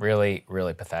 Really,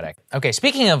 really pathetic. Okay,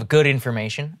 speaking of good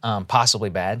information, possibly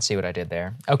bad, see what I did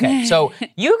there? Okay, so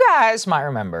you guys might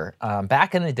remember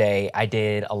back in the day, I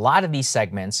did a lot of these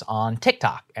segments on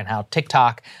TikTok and how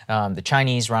TikTok, the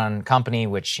Chinese-run company,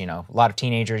 which, a lot of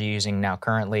teenagers are using now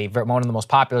currently, one of the most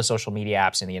popular social media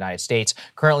apps in the United States,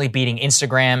 currently beating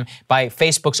Instagram by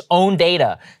Facebook's own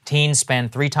data. Teens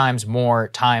spend 3 times more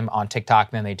time on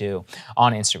TikTok than they do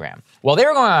on Instagram. Well, they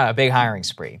were going on a big hiring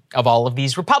spree of all of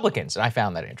these Republicans, and I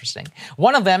found that interesting.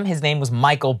 One of them, his name was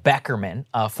Michael Beckerman,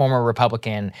 a former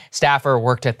Republican staffer,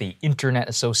 worked at the Internet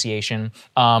Association.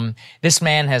 This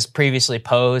man has previously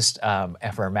posed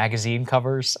for magazine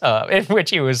covers in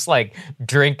which he was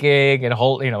drinking and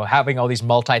having all these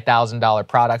multi-$1,000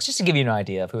 products, just to give you an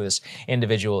idea of who this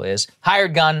individual is.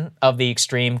 Hired gun of the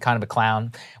extreme, kind of a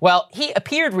clown. Well, he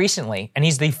appeared recently, and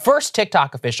he's the first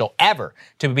TikTok official ever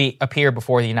to appear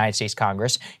before the United States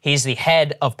Congress. He's the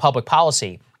head of public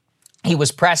policy. He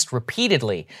was pressed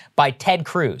repeatedly by Ted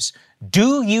Cruz.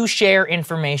 Do you share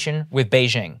information with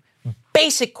Beijing?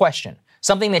 Basic question.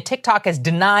 Something that TikTok has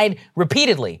denied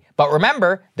repeatedly. But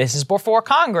remember, this is before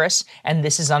Congress, and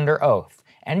this is under oath.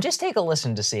 And just take a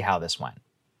listen to see how this went.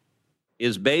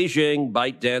 Is Beijing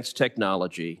ByteDance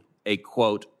Technology a,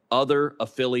 quote, other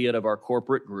affiliate of our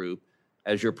corporate group,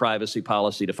 as your privacy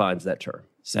policy defines that term?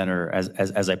 Senator,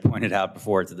 as I pointed out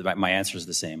before, my answer is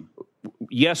the same.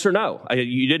 Yes or no?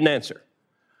 You didn't answer.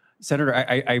 Senator,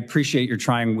 I appreciate you're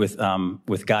trying with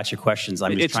gotcha questions.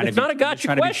 It's not a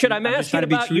gotcha question. I'm asking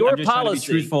about your policy. I'm just trying to be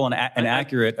truthful and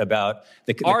accurate about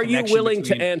the Are you willing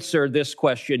to answer this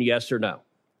question, yes or no?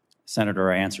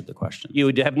 Senator, I answered the question.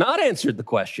 You have not answered the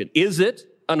question. Is it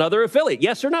another affiliate,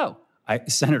 yes or no?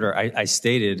 Senator, I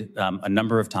stated a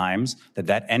number of times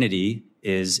that entity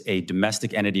is a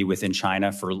domestic entity within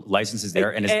China for licenses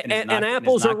there. And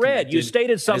apples are red. You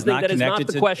stated something that is not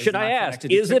the question I asked.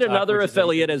 Is it another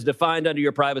affiliate as defined under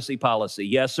your privacy policy?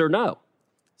 Yes or no?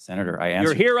 Senator, I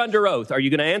answered. You're here under oath. Are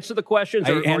you going to answer the questions?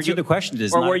 I answered the question.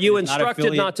 Or were you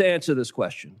instructed not to answer this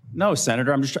question? No,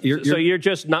 Senator. I'm just. So you're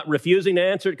just not refusing to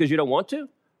answer it because you don't want to?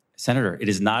 Senator, it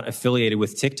is not affiliated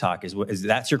with TikTok.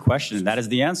 That's your question, and that is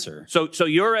the answer. So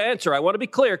your answer, I want to be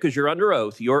clear because you're under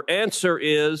oath. Your answer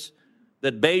is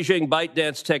that Beijing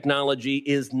ByteDance Technology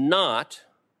is not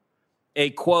a,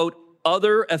 quote,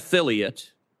 other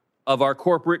affiliate of our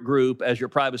corporate group, as your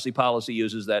privacy policy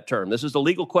uses that term. This is a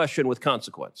legal question with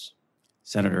consequence.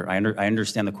 Senator, I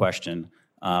understand the question.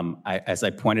 As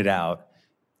I pointed out,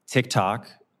 TikTok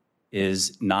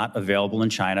is not available in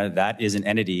China. That is an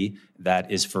entity that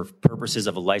is for purposes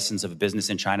of a license of a business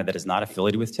in China that is not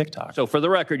affiliated with TikTok. So for the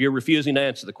record, you're refusing to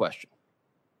answer the question.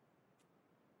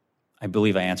 I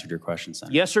believe I answered your question,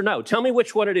 Senator. Yes or no? Tell me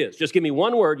which one it is. Just give me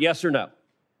one word, yes or no.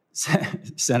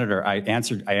 Senator, I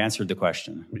answered the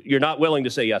question. You're not willing to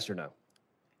say yes or no.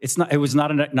 It was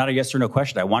not a yes or no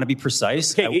question. I want to be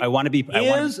precise. Okay, I want to be.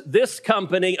 Is this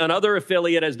company another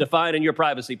affiliate as defined in your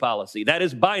privacy policy? That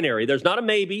is binary. There's not a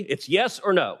maybe. It's yes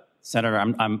or no. Senator,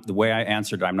 I'm the way I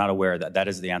answered, I'm not aware that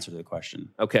is the answer to the question.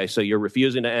 Okay, so you're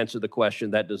refusing to answer the question.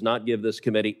 That does not give this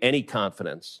committee any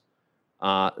confidence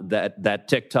that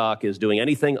TikTok is doing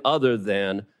anything other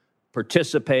than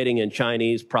participating in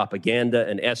Chinese propaganda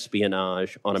and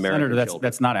espionage on American Senator, children.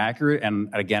 that's not accurate. And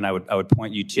again, I would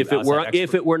point you to if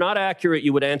it were not accurate,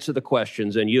 you would answer the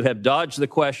questions, and you have dodged the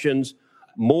questions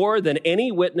more than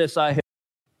any witness I have.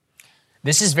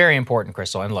 This is very important,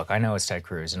 Crystal. And look, I know it's Ted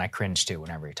Cruz, and I cringe too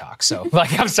whenever he talks. So,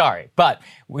 I'm sorry. But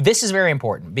this is very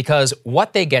important because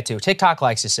what they get to, TikTok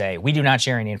likes to say, we do not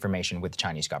share any information with the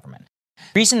Chinese government.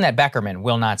 The reason that Beckerman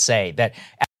will not say that,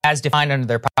 as defined under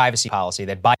their privacy policy,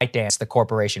 that ByteDance, the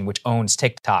corporation which owns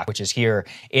TikTok, which is here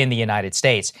in the United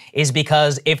States, is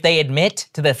because if they admit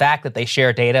to the fact that they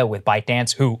share data with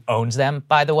ByteDance, who owns them,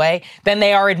 by the way, then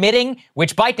they are admitting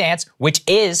which ByteDance, which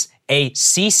is a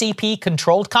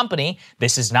CCP-controlled company,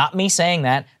 this is not me saying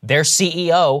that, their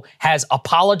CEO has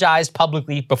apologized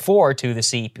publicly before to the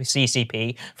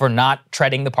CCP for not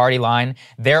treading the party line.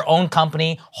 Their own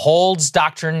company holds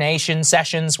doctrination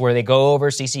sessions where they go over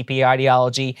CCP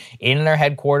ideology in their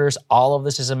headquarters. All of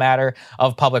this is a matter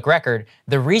of public record.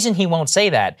 The reason he won't say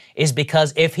that is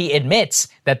because if he admits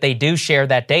that they do share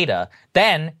that data,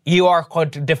 then you are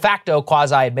de facto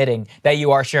quasi-admitting that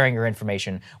you are sharing your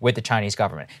information with the Chinese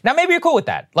government. Now, maybe you're cool with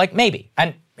that. Like, maybe.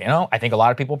 And, I think a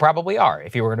lot of people probably are,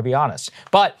 if you were going to be honest.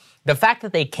 But the fact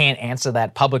that they can't answer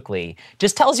that publicly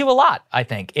just tells you a lot, I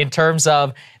think, in terms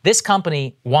of this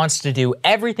company wants to do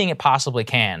everything it possibly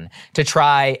can to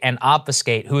try and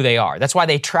obfuscate who they are. That's why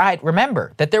they tried.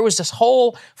 Remember that there was this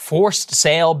whole forced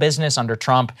sale business under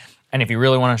Trump. And if you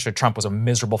really want to understand Trump was a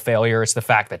miserable failure, it's the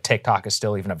fact that TikTok is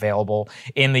still even available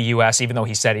in the U.S., even though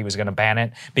he said he was going to ban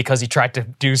it because he tried to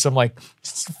do some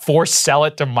force sell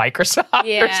it to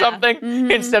Microsoft or something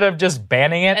instead of just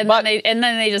banning it. And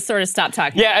then they just sort of stopped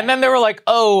talking. Yeah, and then they were like,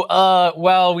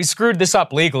 well, we screwed this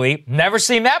up legally. Never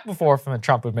seen that before from the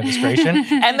Trump administration.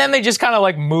 And then they just kind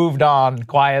of moved on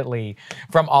quietly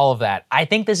from all of that. I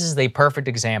think this is the perfect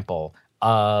example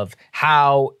of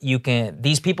how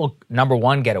these people, number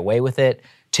one, get away with it.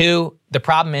 Two, the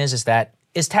problem is that,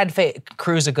 is Ted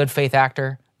Cruz a good faith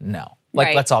actor? No.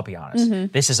 Let's all be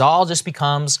honest. This is all just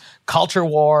becomes culture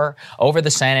war over the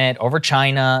Senate, over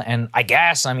China. And I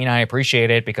guess, I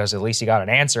appreciate it because at least you got an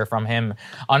answer from him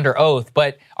under oath.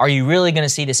 But are you really going to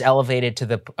see this elevated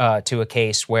to a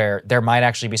case where there might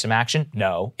actually be some action?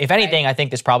 No. If anything, I think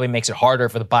this probably makes it harder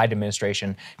for the Biden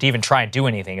administration to even try and do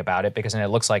anything about it because then it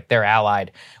looks like they're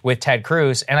allied with Ted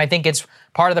Cruz. And I think it's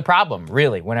part of the problem,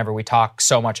 really, whenever we talk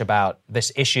so much about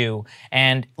this issue.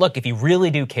 And look, if you really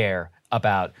do care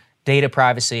about data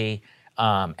privacy,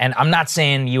 and I'm not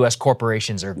saying U.S.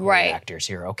 corporations are great actors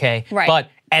here, okay? Right. But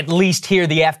at least here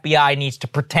the FBI needs to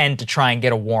pretend to try and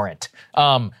get a warrant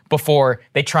before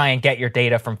they try and get your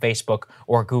data from Facebook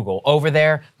or Google. Over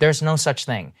there, there's no such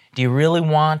thing. Do you really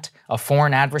want a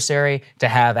foreign adversary to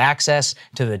have access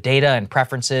to the data and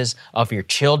preferences of your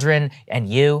children and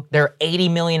you? There are 80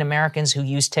 million Americans who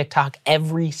use TikTok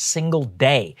every single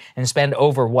day and spend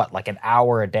over, an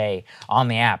hour a day on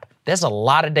the app. There's a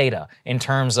lot of data in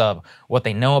terms of what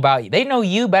they know about you. They know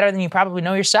you better than you probably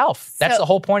know yourself. That's the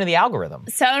whole point of the algorithm.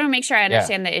 So I want to make sure I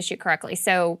understand the issue correctly.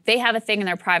 So they have a thing in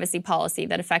their privacy policy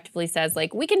that effectively says,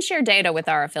 we can share data with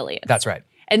our affiliates. That's right.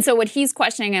 And so what he's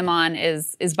questioning him on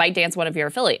is ByteDance one of your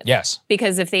affiliates? Yes.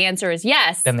 Because if the answer is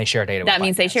yes, then they share data with that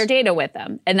means ByteDance. they share data with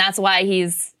them. And that's why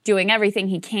he's doing everything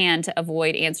he can to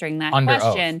avoid answering that under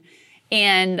question. Oath.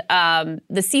 And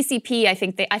the CCP, I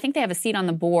think they have a seat on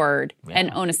the board and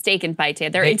own a stake in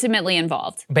ByteDance. They're intimately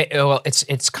involved. Well,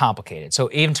 it's complicated. So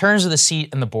in terms of the seat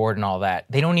and the board and all that,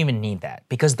 they don't even need that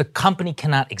because the company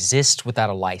cannot exist without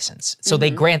a license. So they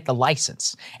grant the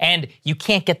license. And you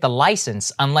can't get the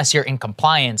license unless you're in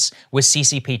compliance with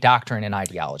CCP doctrine and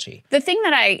ideology. The thing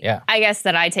that I guess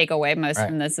that I take away most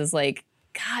from this is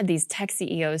God, these tech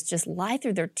CEOs just lie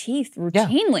through their teeth routinely.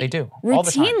 Yeah, they do. Routinely. All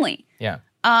the time. Yeah.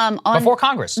 Before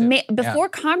Congress. Before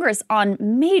Congress on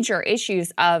major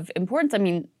issues of importance.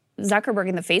 Zuckerberg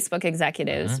and the Facebook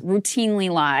executives routinely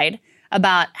lied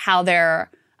about how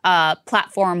their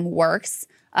platform works.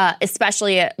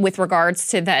 especially with regards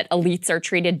to that elites are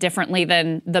treated differently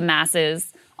than the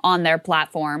masses on their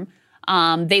platform.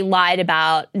 They lied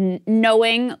about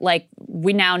knowing, like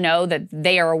we now know that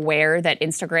they are aware that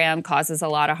Instagram causes a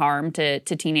lot of harm to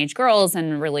teenage girls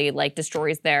and really like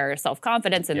destroys their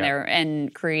self-confidence and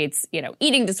and creates,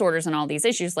 eating disorders and all these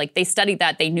issues. Like they studied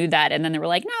that, they knew that, and then they were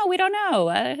like, no, we don't know.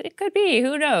 It could be,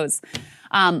 who knows?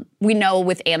 We know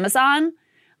with Amazon,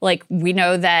 like we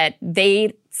know that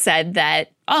they said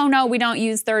that, oh no, we don't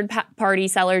use third-party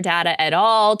seller data at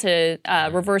all to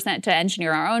reverse that, to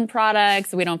engineer our own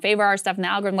products. We don't favor our stuff in the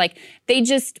algorithm. Like they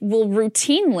just will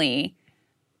routinely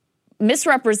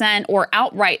misrepresent or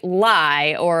outright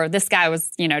lie, or this guy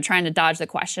was, trying to dodge the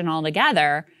question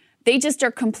altogether. They just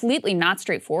are completely not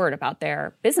straightforward about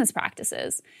their business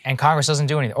practices. And Congress doesn't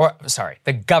do anything. Or, sorry,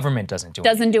 the government doesn't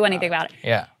do anything about it.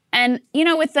 Yeah. And,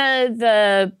 with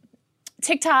the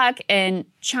TikTok and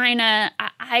China,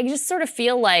 I just sort of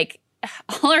feel like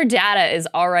all our data is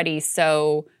already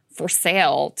so for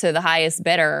sale to the highest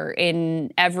bidder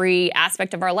in every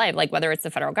aspect of our life, like whether it's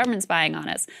the federal government spying on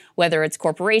us, whether it's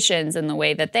corporations and the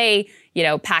way that they,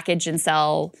 package and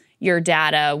sell your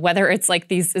data, whether it's like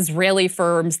these Israeli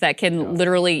firms that can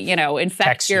literally, infect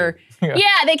Text your...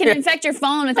 they can infect your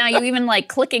phone without you even like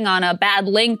clicking on a bad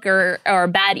link or a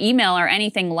bad email or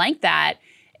anything like that.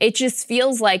 It just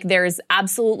feels like there's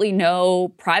absolutely no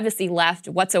privacy left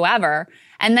whatsoever.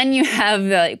 And then you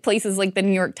have places like the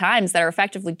New York Times that are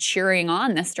effectively cheering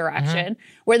on this direction,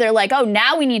 where they're like, oh,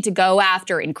 now we need to go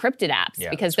after encrypted apps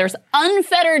because there's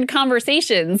unfettered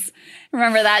conversations,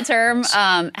 remember that term,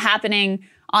 happening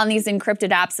on these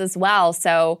encrypted apps as well.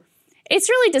 So it's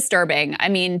really disturbing. I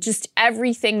mean, just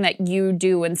everything that you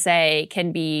do and say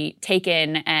can be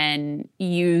taken and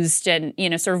used and,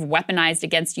 sort of weaponized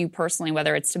against you personally,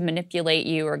 whether it's to manipulate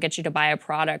you or get you to buy a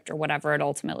product or whatever it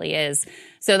ultimately is.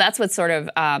 So that's what's sort of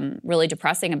really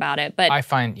depressing about it. But I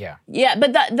find, Yeah,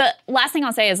 but the last thing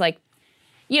I'll say is like,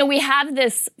 we have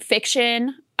this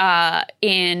fiction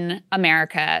in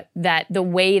America that the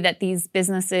way that these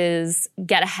businesses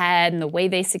get ahead and the way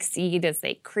they succeed is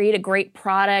they create a great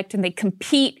product and they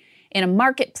compete in a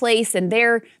marketplace and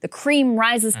the cream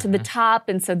rises to the top,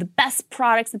 and so the best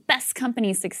products, the best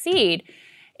companies succeed.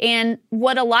 And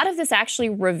what a lot of this actually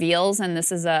reveals, and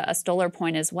this is a Stoller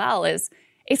point as well, is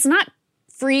it's not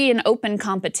free and open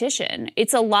competition.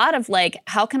 It's a lot of like,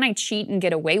 how can I cheat and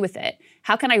get away with it?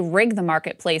 How can I rig the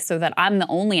marketplace so that I'm the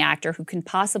only actor who can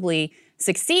possibly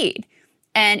succeed?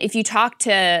 And if you talk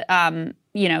to,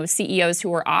 CEOs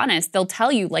who are honest, they'll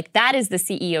tell you like that is the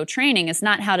CEO training. It's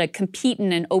not how to compete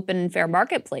in an open and fair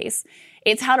marketplace.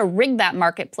 It's how to rig that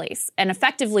marketplace. And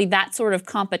effectively that sort of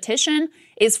competition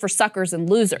is for suckers and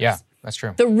losers. Yeah, that's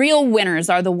true. The real winners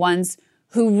are the ones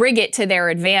who rig it to their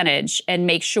advantage and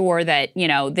make sure that,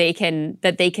 they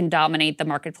can dominate the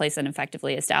marketplace and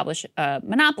effectively establish a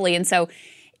monopoly. And so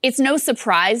it's no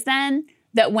surprise then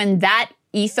that when that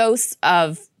ethos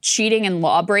of cheating and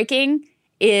law breaking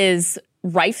is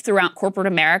rife throughout corporate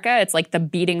America, it's like the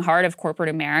beating heart of corporate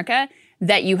America,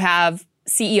 that you have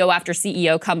CEO after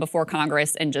CEO come before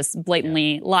Congress and just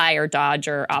blatantly lie or dodge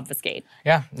or obfuscate.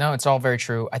 Yeah, no, it's all very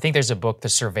true. I think there's a book, The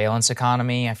Surveillance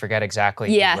Economy. I forget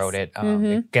exactly who wrote it.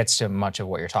 It gets to much of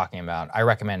what you're talking about. I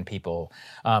recommend people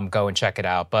go and check it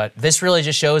out. But this really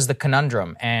just shows the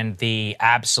conundrum and the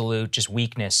absolute just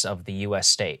weakness of the U.S.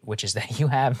 state, which is that you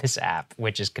have this app,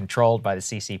 which is controlled by the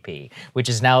CCP, which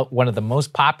is now one of the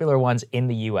most popular ones in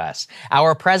the U.S.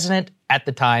 Our president, at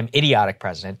the time, idiotic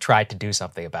president, tried to do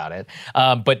something about it,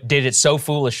 but did it so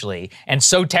foolishly and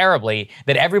so terribly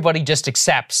that everybody just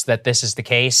accepts that this is the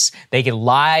case. They can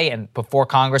lie and before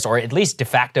Congress, or at least de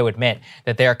facto admit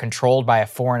that they are controlled by a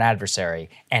foreign adversary,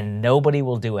 and nobody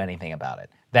will do anything about it.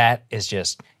 That is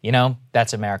just,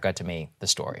 that's America to me, the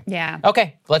story. Yeah.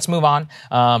 Okay, let's move on.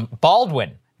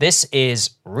 Baldwin, this is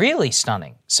really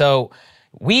stunning. So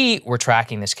we were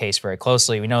tracking this case very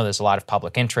closely. We know there's a lot of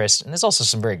public interest, and there's also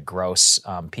some very gross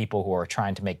people who are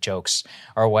trying to make jokes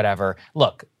or whatever.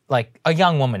 Look, like a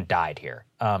young woman died here,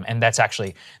 and that's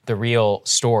actually the real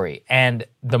story. And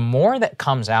the more that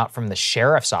comes out from the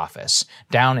sheriff's office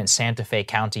down in Santa Fe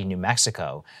County, New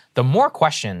Mexico, the more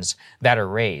questions that are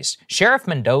raised. Sheriff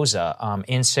Mendoza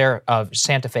of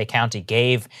Santa Fe County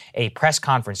gave a press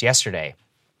conference yesterday.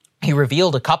 He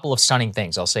revealed a couple of stunning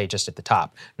things, I'll say just at the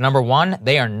top. Number one,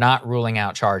 they are not ruling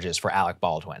out charges for Alec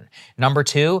Baldwin. Number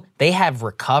two, they have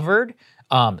recovered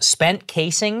spent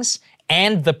casings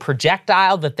and the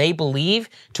projectile that they believe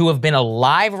to have been a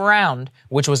live round,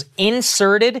 which was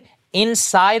inserted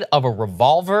inside of a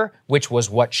revolver, which was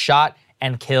what shot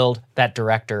and killed that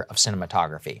director of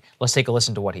cinematography. Let's take a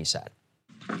listen to what he said.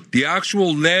 The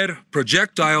actual lead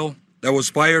projectile that was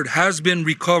fired has been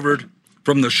recovered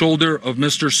from the shoulder of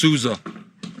Mr. Souza.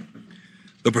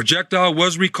 The projectile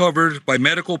was recovered by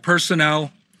medical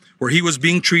personnel where he was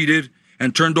being treated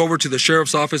and turned over to the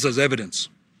sheriff's office as evidence.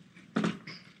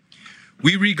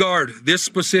 We regard this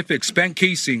specific spent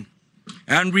casing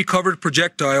and recovered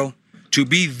projectile to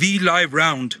be the live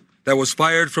round that was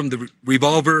fired from the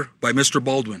revolver by Mr.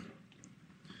 Baldwin.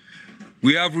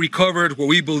 We have recovered what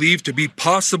we believe to be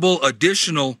possible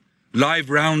additional live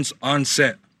rounds on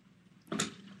set.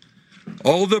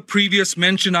 All the previous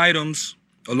mentioned items,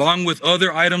 along with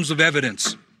other items of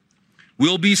evidence,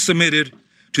 will be submitted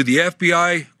to the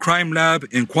FBI Crime Lab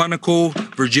in Quantico,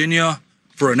 Virginia,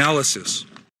 for analysis.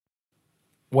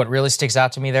 What really sticks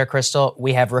out to me there, Crystal,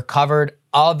 we have recovered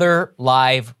other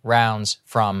live rounds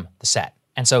from the set.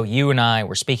 And so you and I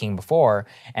were speaking before,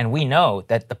 and we know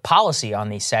that the policy on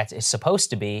these sets is supposed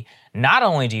to be not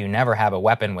only do you never have a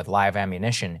weapon with live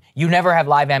ammunition, you never have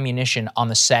live ammunition on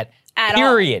the set,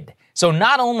 period. So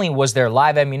not only was there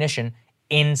live ammunition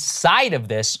inside of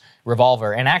this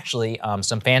revolver, and actually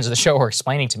some fans of the show were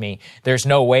explaining to me there's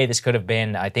no way this could have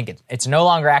been, I think it's no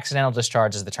longer accidental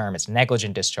discharge is the term, it's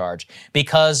negligent discharge,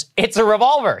 because it's a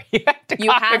revolver. You have to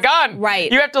cock a gun. Right.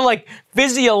 You have to like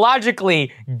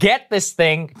physiologically get this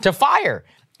thing to fire.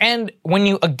 And when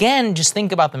you, again, just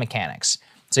think about the mechanics.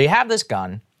 So you have this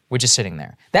gun, which is sitting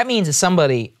there. That means that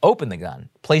somebody opened the gun,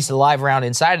 placed a live round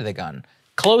inside of the gun,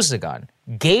 closed the gun,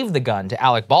 gave the gun to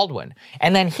Alec Baldwin.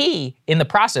 And then he, in the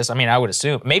process, I mean, I would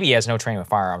assume, maybe he has no training with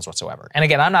firearms whatsoever. And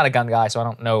again, I'm not a gun guy, so I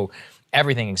don't know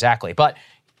everything exactly. But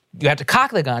you have to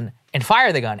cock the gun and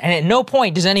fire the gun. And at no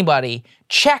point does anybody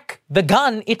check the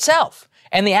gun itself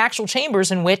and the actual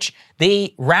chambers in which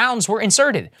the rounds were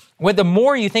inserted. Where the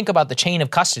more you think about the chain of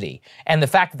custody and the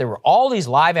fact that there were all these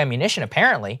live ammunition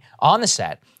apparently on the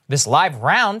set, this live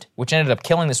round, which ended up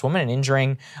killing this woman and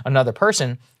injuring another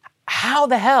person, how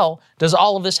the hell does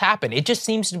all of this happen? It just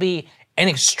seems to be an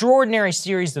extraordinary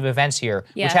series of events here,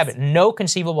 which have no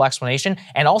conceivable explanation,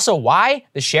 and also why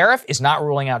the sheriff is not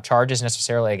ruling out charges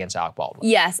necessarily against Alec Baldwin.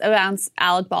 Yes, against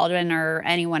Alec Baldwin or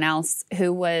anyone else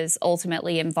who was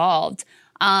ultimately involved.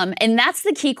 And that's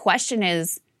the key question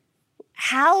is,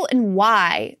 how and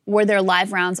why were there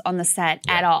live rounds on the set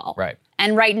at all? Right.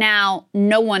 And right now,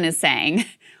 no one is saying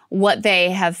what they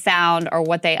have found or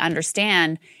what they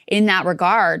understand in that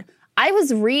regard. I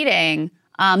was reading,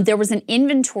 there was an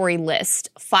inventory list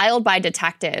filed by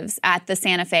detectives at the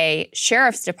Santa Fe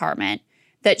Sheriff's Department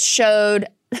that showed,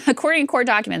 according to court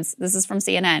documents, this is from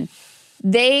CNN,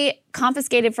 they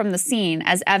confiscated from the scene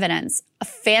as evidence a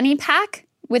fanny pack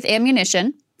with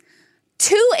ammunition,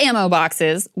 2 ammo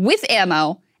boxes with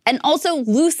ammo, and also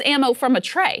loose ammo from a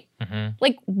tray. Mm-hmm.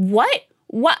 Like, what?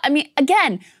 What? I mean,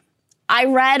 again, I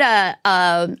read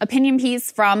a opinion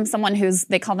piece from someone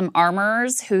they call them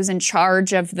armorers, who's in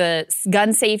charge of the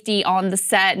gun safety on the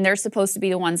set, and they're supposed to be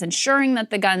the ones ensuring that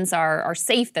the guns are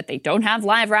safe, that they don't have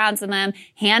live rounds in them,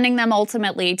 handing them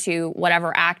ultimately to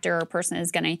whatever actor or person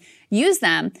is going to use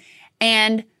them.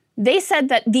 And they said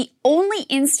that the only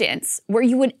instance where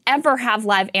you would ever have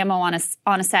live ammo on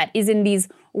a set is in these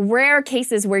rare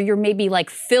cases where you're maybe like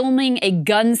filming a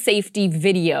gun safety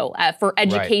video for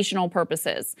educational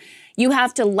purposes. You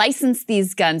have to license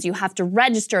these guns. You have to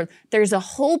register. There's a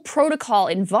whole protocol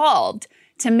involved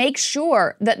to make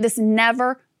sure that this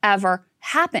never, ever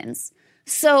happens.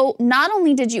 So not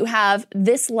only did you have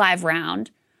this live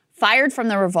round fired from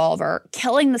the revolver,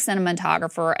 killing the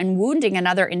cinematographer and wounding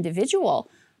another individual,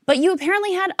 but you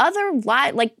apparently had other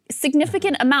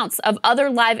significant amounts of other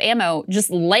live ammo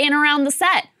just laying around the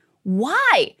set.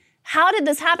 Why? How did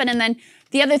this happen? And then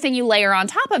the other thing you layer on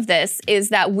top of this is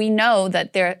that we know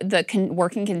that the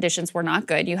working conditions were not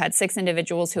good. You had 6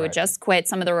 individuals who had just quit.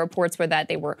 Some of the reports were that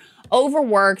they were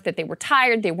overworked, that they were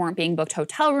tired, they weren't being booked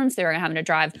hotel rooms, they were having to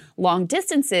drive long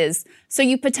distances. So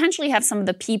you potentially have some of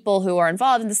the people who are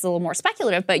involved, and this is a little more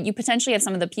speculative, but you potentially have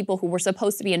some of the people who were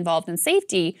supposed to be involved in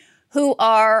safety who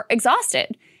are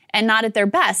exhausted and not at their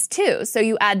best too. So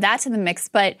you add that to the mix,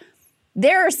 but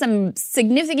there are some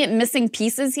significant missing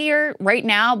pieces here right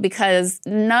now because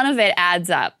none of it adds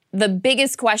up. The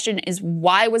biggest question is,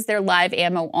 why was there live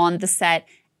ammo on the set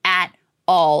at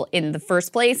all in the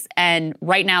first place? And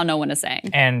right now, no one is saying.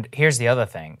 And here's the other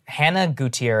thing. Hannah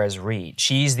Gutierrez-Reed,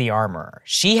 she's the armorer.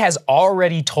 She has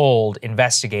already told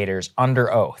investigators under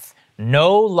oath,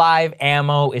 no live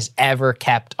ammo is ever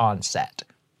kept on set.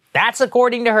 That's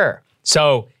according to her.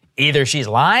 So either she's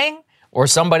lying or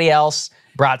somebody else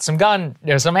brought some ammo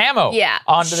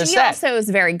onto the set. She also is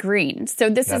very green. So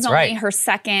this is only her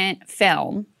second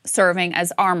film serving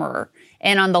as armorer.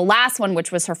 And on the last one,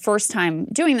 which was her first time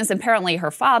doing this, apparently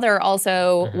her father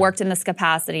also worked in this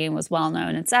capacity and was well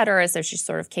known, et cetera. So she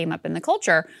sort of came up in the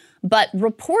culture. But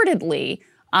reportedly,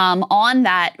 on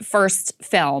that first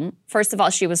film, first of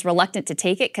all, she was reluctant to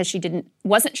take it because she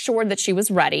wasn't sure that she was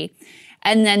ready.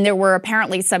 And then there were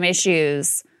apparently some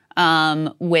issues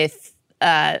with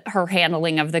her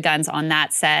handling of the guns on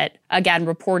that set. Again,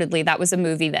 reportedly, that was a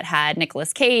movie that had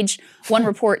Nicolas Cage. One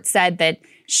report said that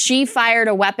she fired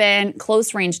a weapon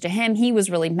close range to him. He was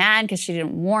really mad because she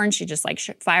didn't warn. She just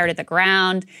fired at the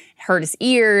ground, hurt his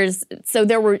ears. So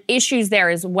there were issues there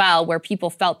as well where people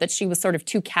felt that she was sort of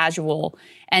too casual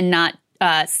and not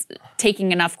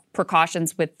taking enough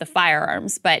precautions with the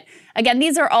firearms. But again,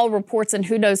 these are all reports, and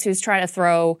who knows who's trying to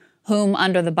throw whom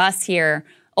under the bus here.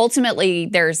 Ultimately,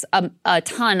 there's a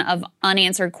ton of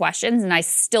unanswered questions, and I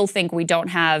still think we don't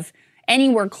have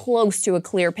anywhere close to a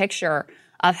clear picture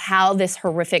of how this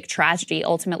horrific tragedy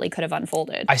ultimately could have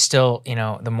unfolded. I still,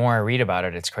 the more I read about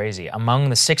it, it's crazy. Among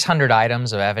the 600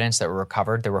 items of evidence that were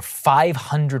recovered, there were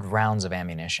 500 rounds of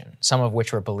ammunition, some of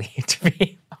which were believed to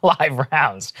be live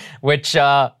rounds, which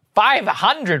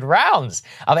 500 rounds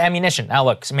of ammunition. Now,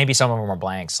 look, maybe some of them are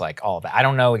blanks, like all of that. I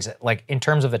don't know, in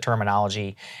terms of the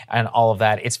terminology and all of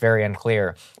that, it's very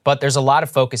unclear. But there's a lot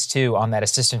of focus, too, on that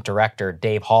assistant director,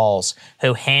 Dave Halls,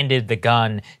 who handed the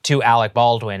gun to Alec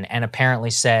Baldwin and apparently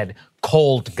said,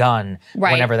 cold gun,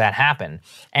 whenever that happened.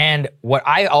 And what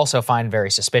I also find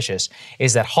very suspicious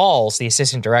is that Halls, the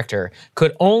assistant director,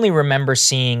 could only remember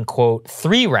seeing, quote,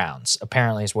 3 rounds,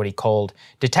 apparently is what he told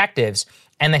detectives,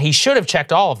 and that he should have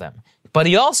checked all of them. But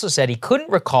he also said he couldn't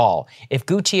recall if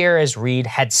Gutierrez Reed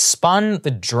had spun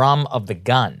the drum of the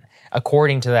gun,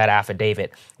 according to that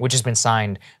affidavit, which has been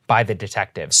signed by the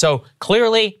detective. So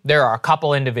clearly, there are a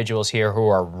couple individuals here who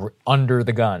are under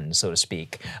the gun, so to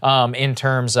speak, in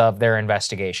terms of their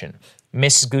investigation.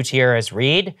 Mrs. Gutierrez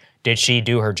Reed, did she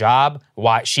do her job?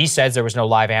 Why? She says there was no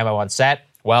live ammo on set.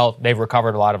 Well, they've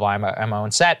recovered a lot of live ammo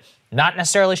on set. Not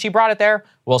necessarily she brought it there.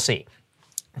 We'll see.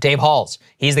 Dave Halls,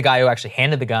 he's the guy who actually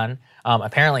handed the gun.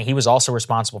 Apparently, he was also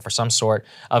responsible for some sort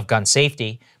of gun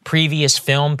safety. Previous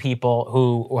film people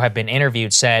who have been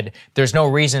interviewed said there's no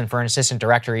reason for an assistant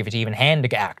director to even hand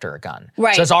an actor a gun.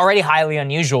 Right. So it's already highly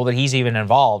unusual that he's even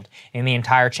involved in the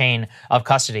entire chain of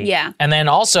custody. Yeah. And then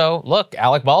also, look,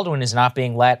 Alec Baldwin is not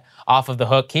being let off of the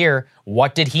hook here.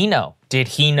 What did he know? Did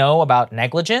he know about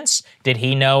negligence? Did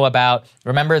he know about,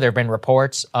 remember, there have been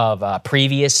reports of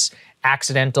previous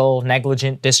accidental,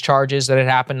 negligent discharges that had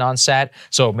happened on set.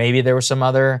 So maybe there was some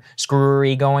other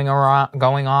screwery going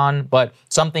on, but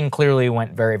something clearly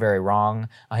went very, very wrong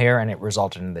here, and it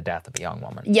resulted in the death of a young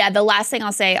woman. Yeah, the last thing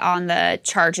I'll say on the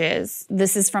charges,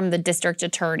 this is from the district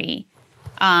attorney,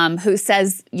 who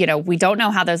says, we don't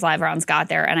know how those live rounds got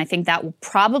there, and I think that will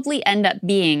probably end up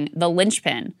being the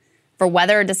linchpin for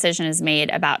whether a decision is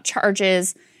made about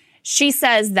charges. She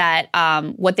says that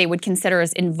what they would consider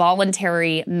as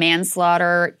involuntary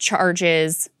manslaughter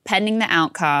charges pending the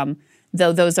outcome,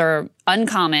 though those are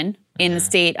uncommon in the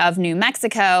state of New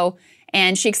Mexico.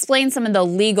 And she explains some of the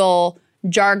legal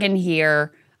jargon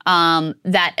here,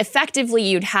 that effectively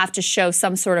you'd have to show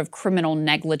some sort of criminal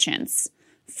negligence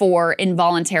for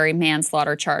involuntary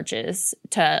manslaughter charges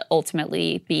to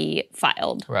ultimately be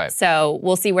filed. Right. So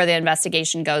we'll see where the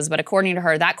investigation goes. But according to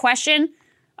her, that question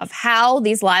of how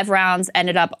these live rounds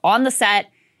ended up on the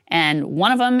set and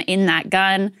one of them in that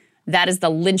gun, that is the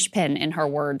linchpin, in her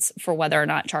words, for whether or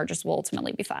not charges will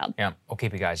ultimately be filed. Yeah, we'll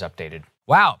keep you guys updated.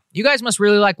 Wow, you guys must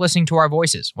really like listening to our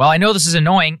voices. Well, I know this is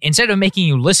annoying. Instead of making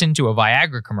you listen to a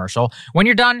Viagra commercial, when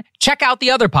you're done, check out the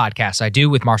other podcast I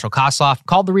do with Marshall Kosloff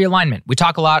called The Realignment. We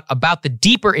talk a lot about the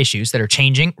deeper issues that are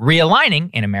changing, realigning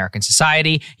in American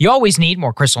society. You always need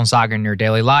more Crystal and Saga in your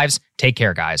daily lives. Take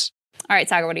care, guys. All right,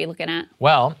 Saga, what are you looking at?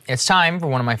 Well, it's time for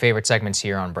one of my favorite segments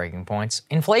here on Breaking Points,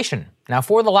 inflation. Now,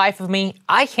 for the life of me,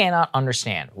 I cannot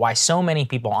understand why so many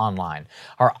people online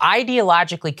are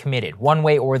ideologically committed, one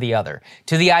way or the other,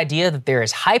 to the idea that there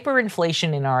is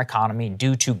hyperinflation in our economy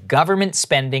due to government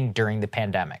spending during the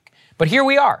pandemic. But here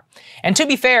we are. And to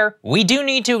be fair, we do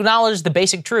need to acknowledge the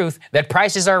basic truth that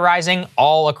prices are rising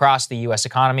all across the U.S.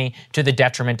 economy to the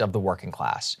detriment of the working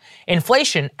class.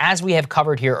 Inflation, as we have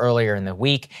covered here earlier in the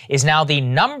week, is now the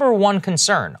number one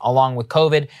concern, along with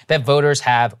COVID, that voters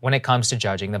have when it comes to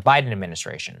judging the Biden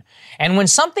administration. And when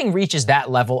something reaches that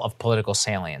level of political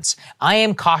salience, I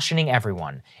am cautioning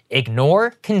everyone,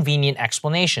 ignore convenient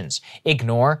explanations,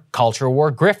 ignore culture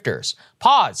war grifters,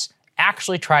 pause,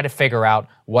 actually try to figure out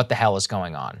what the hell is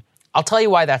going on. I'll tell you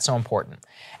why that's so important.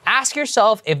 Ask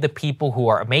yourself if the people who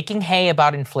are making hay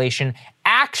about inflation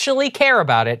actually care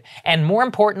about it? And more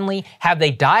importantly, have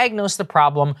they diagnosed the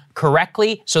problem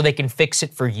correctly so they can fix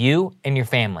it for you and your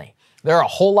family? There are a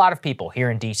whole lot of people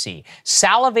here in DC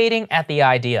salivating at the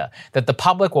idea that the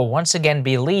public will once again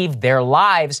believe their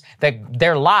lies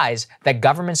that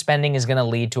government spending is going to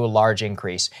lead to a large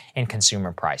increase in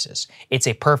consumer prices. It's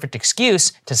a perfect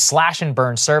excuse to slash and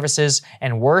burn services,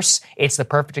 and worse, it's the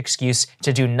perfect excuse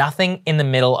to do nothing in the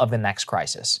middle of the next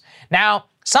crisis. Now,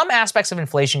 some aspects of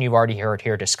inflation you've already heard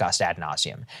here discussed ad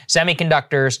nauseum.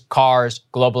 Semiconductors, cars,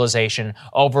 globalization,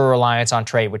 over-reliance on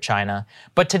trade with China.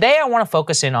 But today I want to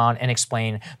focus in on and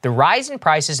explain the rise in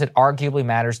prices that arguably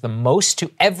matters the most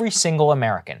to every single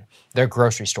American: their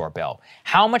grocery store bill,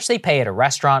 how much they pay at a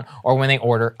restaurant, or when they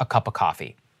order a cup of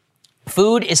coffee.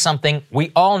 Food is something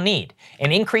we all need.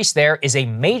 An increase there is a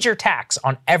major tax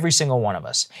on every single one of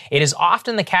us. It is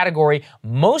often the category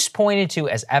most pointed to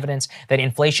as evidence that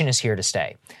inflation is here to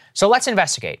stay. So let's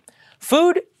investigate.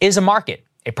 Food is a market.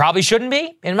 It probably shouldn't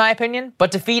be, in my opinion,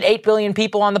 but to feed 8 billion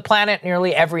people on the planet,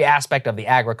 nearly every aspect of the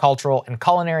agricultural and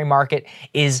culinary market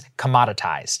is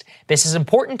commoditized. This is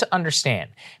important to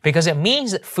understand because it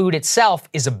means that food itself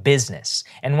is a business.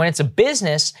 And when it's a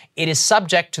business, it is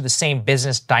subject to the same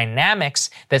business dynamics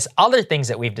that other things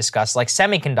that we've discussed, like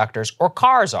semiconductors or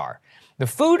cars, are. The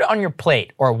food on your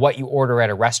plate, or what you order at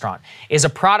a restaurant, is a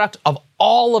product of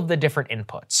all of the different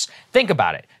inputs. Think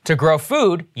about it. To grow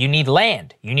food, you need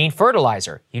land, you need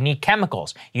fertilizer, you need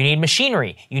chemicals, you need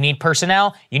machinery, you need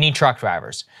personnel, you need truck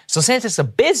drivers. So since it's a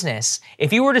business,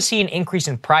 if you were to see an increase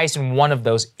in price in one of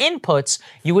those inputs,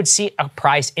 you would see a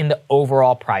price in the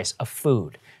overall price of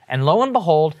food. And lo and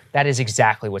behold, that is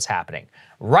exactly what's happening.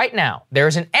 Right now, there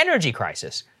is an energy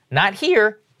crisis, not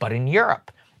here, but in Europe.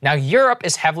 Now, Europe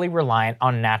is heavily reliant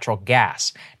on natural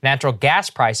gas. Natural gas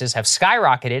prices have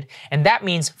skyrocketed, and that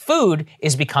means food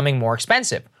is becoming more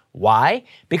expensive. Why?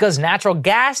 Because natural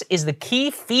gas is the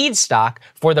key feedstock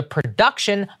for the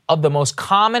production of the most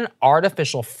common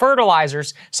artificial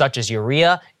fertilizers, such as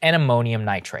urea and ammonium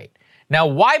nitrate. Now,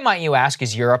 why, might you ask,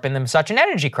 is Europe in such an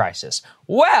energy crisis?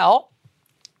 Well,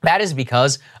 that is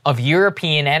because of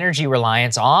European energy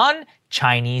reliance on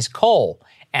Chinese coal.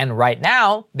 And right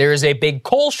now, there is a big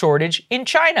coal shortage in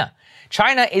China.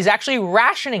 China is actually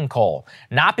rationing coal,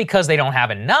 not because they don't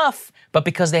have enough, but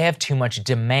because they have too much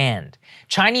demand.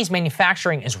 Chinese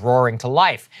manufacturing is roaring to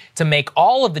life to make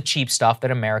all of the cheap stuff that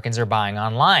Americans are buying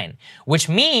online, which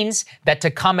means that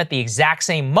to come at the exact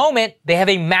same moment, they have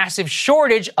a massive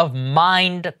shortage of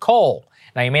mined coal.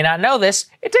 Now, you may not know this,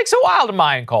 it takes a while to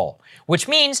mine coal, which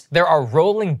means there are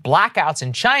rolling blackouts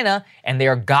in China and they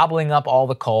are gobbling up all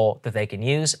the coal that they can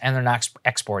use, and they're not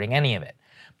exporting any of it.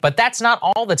 But that's not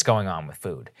all that's going on with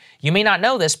food. You may not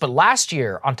know this, but last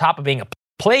year, on top of being a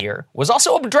plague year, was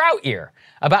also a drought year.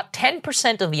 About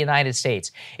 10% of the United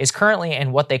States is currently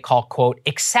in what they call, quote,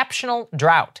 exceptional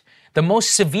drought. The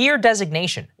most severe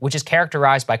designation, which is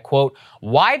characterized by, quote,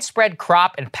 widespread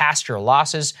crop and pasture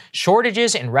losses,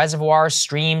 shortages in reservoirs,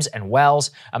 streams, and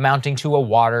wells, amounting to a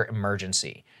water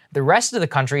emergency. The rest of the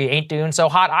country ain't doing so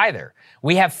hot either.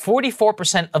 We have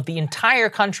 44% of the entire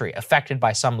country affected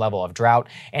by some level of drought,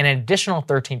 and an additional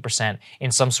 13% in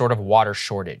some sort of water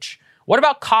shortage. What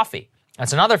about coffee?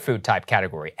 That's another food type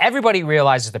category. Everybody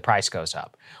realizes the price goes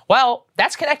up. Well,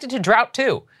 that's connected to drought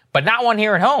too, but not one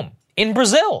here at home. In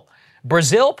Brazil.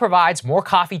 Brazil provides more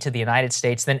coffee to the United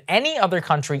States than any other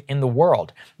country in the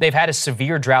world. They've had a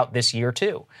severe drought this year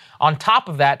too. On top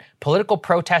of that, political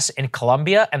protests in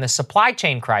Colombia and the supply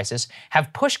chain crisis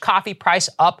have pushed coffee price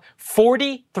up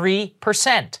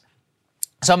 43%.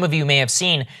 Some of you may have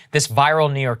seen this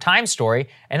viral New York Times story,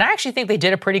 and I actually think they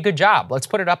did a pretty good job. Let's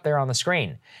put it up there on the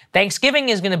screen. Thanksgiving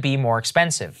is going to be more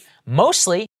expensive,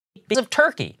 mostly because of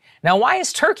turkey. Now, why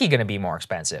is turkey going to be more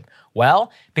expensive?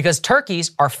 Well, because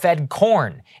turkeys are fed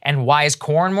corn. And why is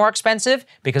corn more expensive?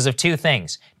 Because of two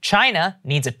things. China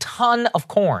needs a ton of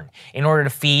corn in order to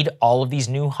feed all of these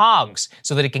new hogs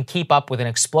so that it can keep up with an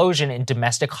explosion in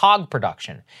domestic hog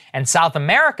production. And South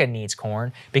America needs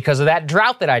corn because of that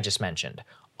drought that I just mentioned.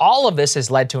 All of this has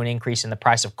led to an increase in the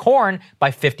price of corn by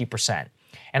 50%.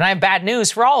 And I have bad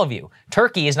news for all of you.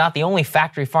 Turkey is not the only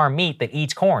factory farm meat that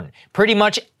eats corn. Pretty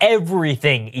much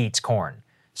everything eats corn.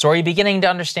 So are you beginning to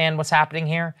understand what's happening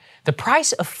here? The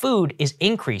price of food is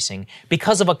increasing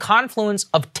because of a confluence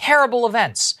of terrible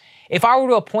events. If I were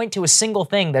to point to a single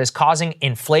thing that is causing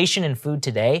inflation in food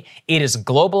today, it is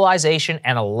globalization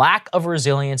and a lack of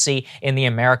resiliency in the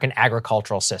American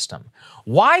agricultural system.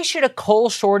 Why should a coal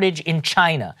shortage in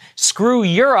China screw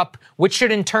Europe, which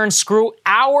should in turn screw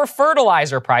our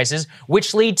fertilizer prices,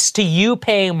 which leads to you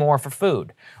paying more for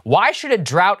food? Why should a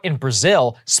drought in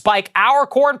Brazil spike our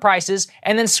corn prices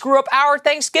and then screw up our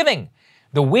Thanksgiving?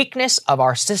 The weakness of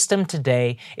our system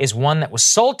today is one that was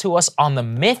sold to us on the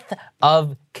myth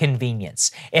of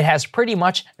convenience. It has pretty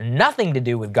much nothing to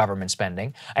do with government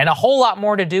spending and a whole lot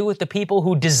more to do with the people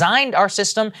who designed our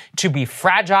system to be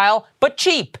fragile but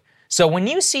cheap. So when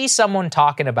you see someone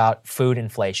talking about food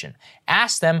inflation,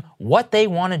 ask them what they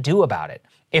want to do about it.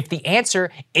 If the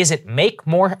answer is it make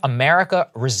more America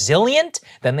resilient,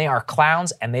 then they are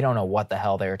clowns and they don't know what the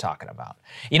hell they're talking about.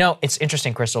 You know, it's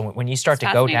interesting, Crystal, when you start to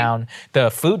go down the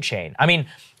food chain. I mean,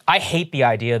 I hate the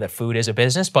idea that food is a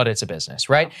business, but it's a business,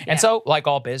 right? Oh, yeah. And so, like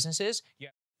all businesses...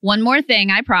 One more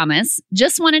thing, I promise.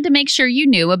 Just wanted to make sure you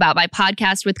knew about my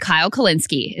podcast with Kyle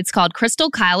Kulinski. It's called Crystal,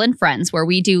 Kyle, and Friends, where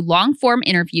we do long-form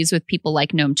interviews with people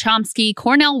like Noam Chomsky,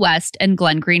 Cornel West, and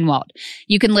Glenn Greenwald.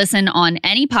 You can listen on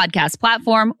any podcast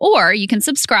platform, or you can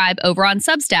subscribe over on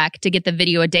Substack to get the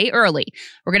video a day early.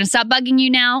 We're going to stop bugging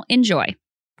you now. Enjoy.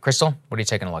 Crystal, what are you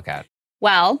taking a look at?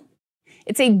 Well,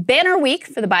 it's a banner week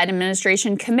for the Biden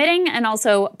administration, committing and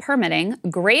also permitting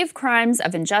grave crimes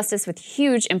of injustice with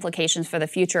huge implications for the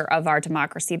future of our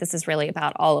democracy. This is really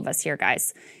about all of us here,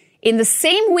 guys. In the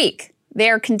same week, they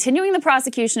are continuing the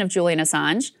prosecution of Julian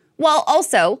Assange while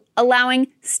also allowing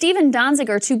Stephen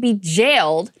Donziger to be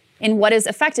jailed in what is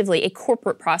effectively a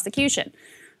corporate prosecution.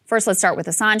 First, let's start with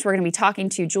Assange. We're going to be talking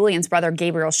to Julian's brother,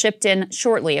 Gabriel Shipton,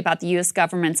 shortly about the U.S.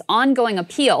 government's ongoing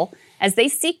appeal as they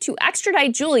seek to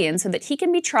extradite Julian so that he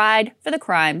can be tried for the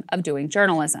crime of doing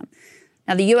journalism.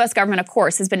 Now, the U.S. government, of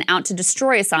course, has been out to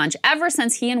destroy Assange ever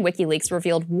since he and WikiLeaks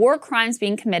revealed war crimes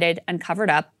being committed and covered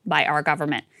up by our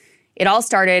government. It all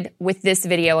started with this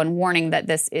video and warning that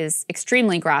this is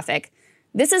extremely graphic.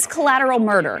 This is collateral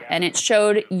murder, and it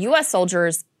showed U.S.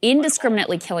 soldiers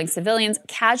indiscriminately killing civilians,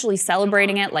 casually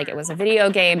celebrating it like it was a video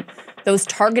game. Those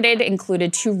targeted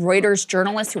included 2 Reuters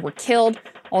journalists who were killed,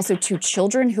 also 2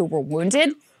 children who were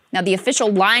wounded. Now, the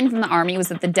official line from the Army was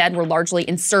that the dead were largely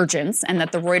insurgents and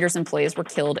that the Reuters employees were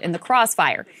killed in the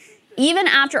crossfire. Even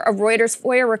after a Reuters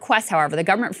FOIA request, however, the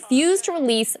government refused to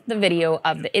release the video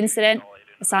of the incident.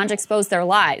 Assange exposed their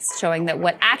lies, showing that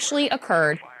what actually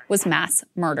occurred was mass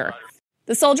murder.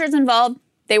 The soldiers involved,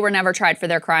 they were never tried for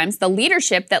their crimes. The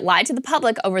leadership that lied to the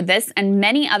public over this and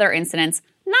many other incidents,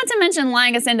 not to mention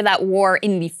lying us into that war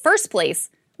in the first place,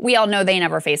 we all know they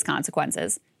never face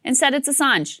consequences. Instead, it's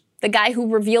Assange, the guy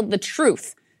who revealed the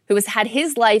truth, who has had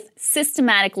his life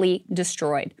systematically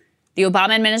destroyed. The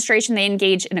Obama administration, they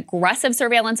engaged in aggressive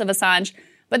surveillance of Assange,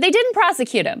 but they didn't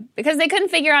prosecute him because they couldn't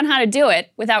figure out how to do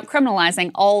it without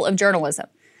criminalizing all of journalism.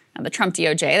 Now, the Trump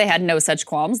DOJ, they had no such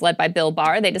qualms. Led by Bill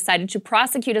Barr, they decided to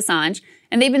prosecute Assange,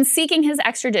 and they've been seeking his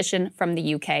extradition from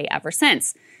the UK ever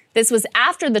since. This was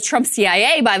after the Trump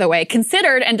CIA, by the way,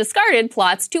 considered and discarded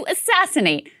plots to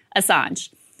assassinate Assange.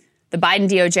 The Biden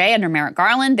DOJ under Merrick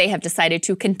Garland, they have decided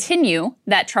to continue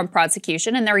that Trump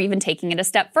prosecution, and they're even taking it a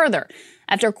step further.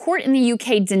 After a court in the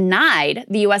UK denied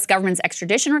the U.S. government's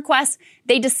extradition request,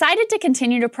 they decided to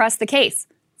continue to press the case,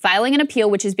 filing an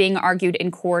appeal which is being argued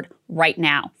in court right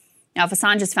now. Now, if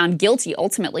Assange is found guilty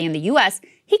ultimately in the U.S.,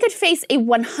 he could face a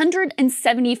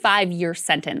 175-year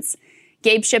sentence.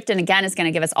 Gabe Shipton, again, is going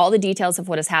to give us all the details of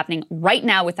what is happening right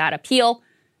now with that appeal.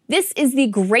 This is the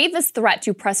gravest threat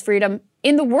to press freedom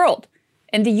in the world.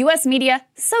 And the U.S. media,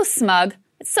 so smug,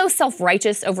 so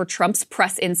self-righteous over Trump's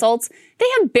press insults, they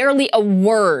have barely a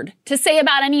word to say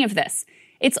about any of this.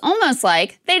 It's almost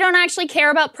like they don't actually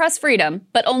care about press freedom,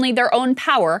 but only their own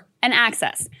power and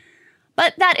access.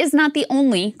 But that is not the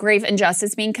only grave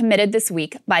injustice being committed this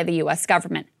week by the U.S.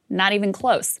 government. Not even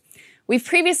close. We've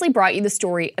previously brought you the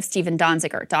story of Stephen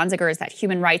Donziger. Donziger is that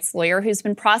human rights lawyer who's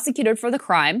been prosecuted for the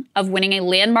crime of winning a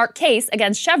landmark case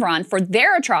against Chevron for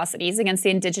their atrocities against the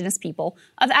indigenous people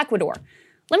of Ecuador.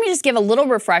 Let me just give a little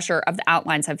refresher of the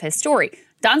outlines of his story.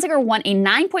 Donziger won a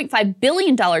 $9.5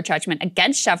 billion judgment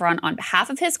against Chevron on behalf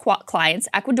of his clients,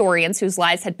 Ecuadorians whose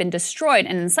lives had been destroyed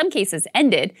and in some cases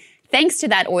ended, thanks to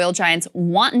that oil giant's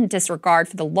wanton disregard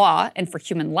for the law and for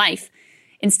human life.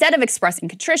 Instead of expressing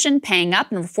contrition, paying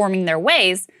up, and reforming their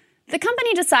ways, the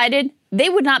company decided they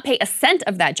would not pay a cent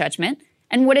of that judgment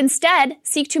and would instead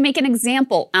seek to make an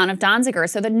example out of Donziger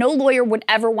so that no lawyer would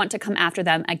ever want to come after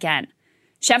them again.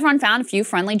 Chevron found a few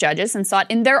friendly judges and sought,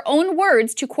 in their own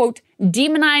words, to, quote,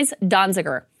 demonize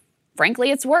Donziger. Frankly,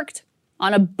 it's worked.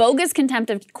 On a bogus contempt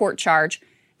of court charge,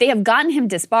 they have gotten him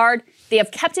disbarred. They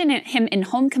have kept him in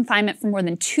home confinement for more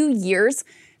than 2 years.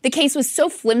 The case was so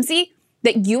flimsy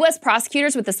that U.S.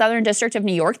 prosecutors with the Southern District of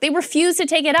New York, they refused to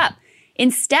take it up.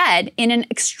 Instead, in an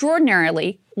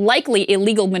extraordinarily likely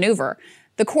illegal maneuver,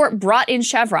 the court brought in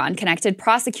Chevron-connected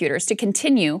prosecutors to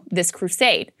continue this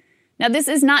crusade. Now, this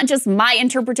is not just my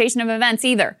interpretation of events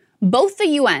either. Both the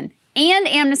UN and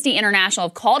Amnesty International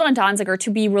have called on Donziger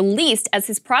to be released as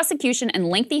his prosecution and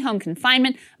lengthy home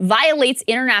confinement violates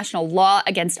international law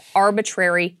against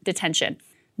arbitrary detention.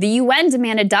 The UN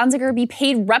demanded Donziger be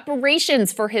paid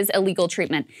reparations for his illegal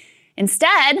treatment.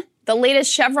 Instead, the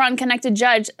latest Chevron-connected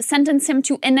judge sentenced him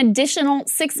to an additional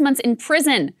 6 months in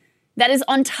prison. That is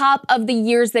on top of the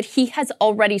years that he has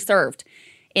already served.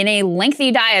 In a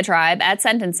lengthy diatribe at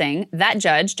sentencing, that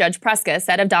judge, Judge Preska,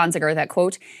 said of Donziger that,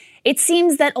 quote, "It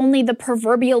seems that only the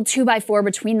proverbial 2x4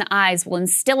 between the eyes will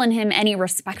instill in him any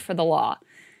respect for the law."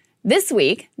 This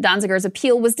week, Donziger's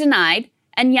appeal was denied,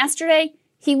 and yesterday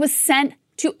he was sent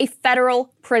to a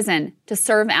federal prison to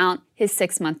serve out his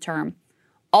 6-month term.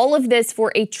 All of this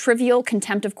for a trivial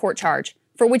contempt of court charge,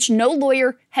 for which no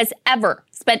lawyer has ever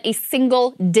spent a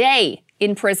single day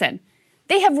in prison.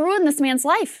 They have ruined this man's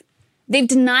life. They've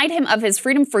denied him of his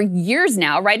freedom for years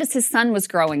now, right as his son was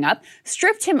growing up,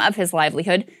 stripped him of his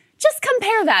livelihood. Just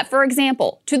compare that, for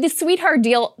example, to the sweetheart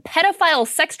deal pedophile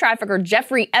sex trafficker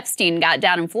Jeffrey Epstein got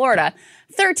down in Florida.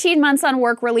 13 months on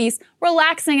work release,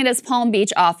 relaxing at his Palm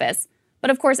Beach office. But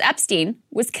of course, Epstein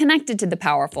was connected to the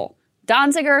powerful.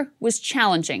 Donziger was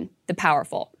challenging the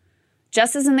powerful.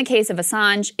 Just as in the case of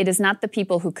Assange, it is not the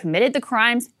people who committed the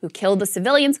crimes, who killed the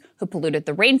civilians, who polluted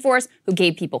the rainforest, who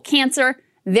gave people cancer.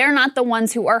 They're not the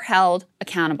ones who are held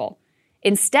accountable.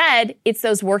 Instead, it's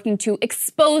those working to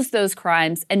expose those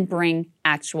crimes and bring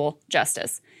actual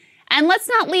justice. And let's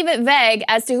not leave it vague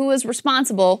as to who is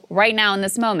responsible right now in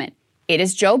this moment. It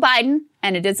is Joe Biden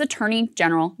and it is Attorney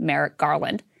General Merrick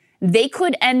Garland. They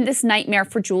could end this nightmare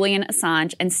for Julian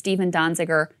Assange and Stephen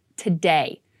Donziger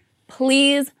today.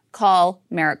 Please call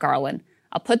Merrick Garland.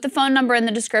 I'll put the phone number in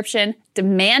the description.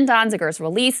 Demand Donziger's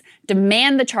release.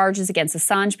 Demand the charges against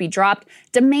Assange be dropped.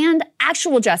 Demand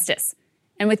actual justice.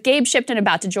 And with Gabe Shipton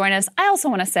about to join us, I also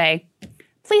want to say,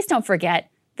 please don't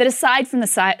forget that aside from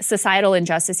the societal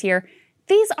injustice here,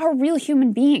 these are real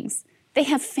human beings. They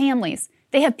have families.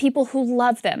 They have people who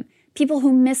love them, people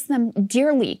who miss them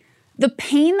dearly. The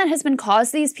pain that has been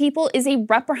caused to these people is a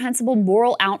reprehensible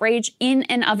moral outrage in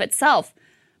and of itself.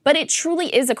 But it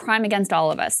truly is a crime against all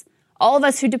of us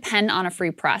who depend on a free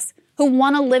press, who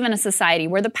want to live in a society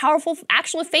where the powerful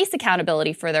actually face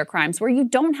accountability for their crimes, where you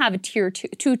don't have a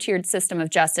two-tiered system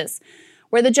of justice,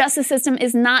 where the justice system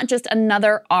is not just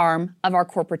another arm of our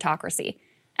corporatocracy.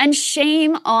 And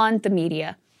shame on the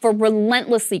media for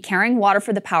relentlessly carrying water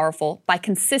for the powerful by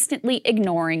consistently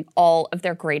ignoring all of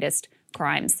their greatest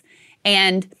crimes.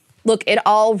 And look, it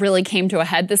all really came to a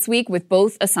head this week with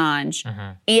both Assange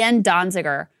and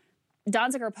Donziger.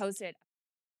 Donziger posted.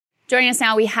 Joining us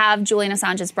now, we have Julian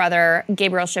Assange's brother,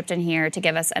 Gabriel Shipton, here to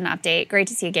give us an update. Great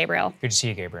to see you, Gabriel. Good to see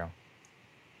you, Gabriel.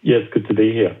 Yes, good to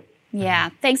be here. Yeah,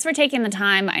 thanks for taking the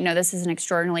time. I know this is an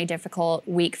extraordinarily difficult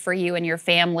week for you and your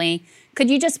family. Could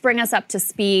you just bring us up to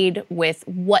speed with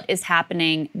what is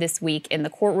happening this week in the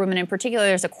courtroom? And in particular,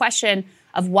 there's a question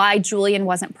of why Julian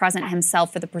wasn't present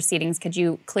himself for the proceedings. Could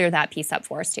you clear that piece up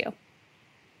for us, too?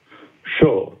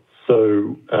 Sure.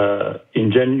 So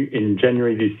in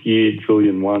January this year,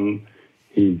 Julian won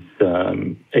his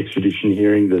extradition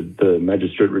hearing. The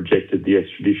magistrate rejected the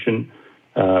extradition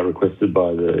requested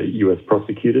by the U.S.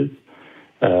 prosecutors.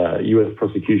 U.S.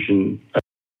 prosecution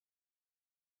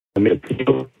made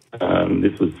appeal.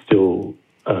 This was still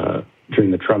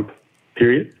during the Trump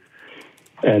period.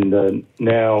 And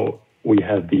now we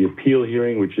have the appeal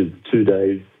hearing, which is 2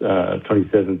 days,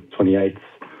 27th, 28th.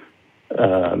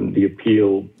 The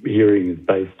appeal hearing is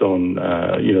based on,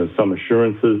 some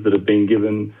assurances that have been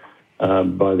given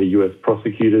by the U.S.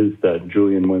 prosecutors that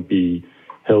Julian won't be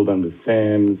held under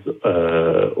SAMS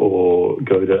or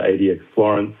go to ADX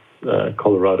Florence,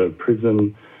 Colorado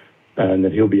prison, and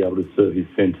that he'll be able to serve his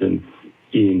sentence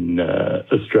in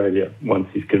Australia once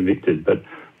he's convicted. But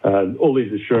all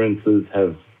these assurances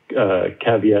have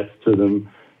caveats to them.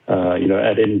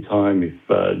 At any time,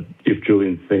 if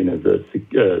Julian's seen as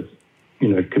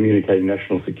communicating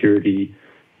national security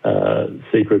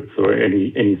secrets or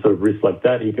any sort of risk like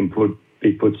that, he can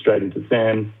be put straight into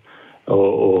SAMS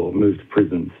or moved to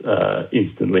prisons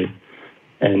instantly.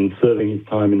 And serving his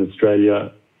time in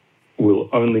Australia will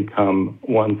only come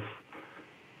once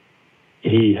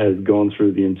he has gone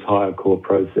through the entire court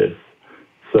process.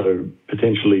 So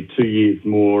potentially 2 years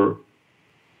more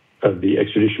of the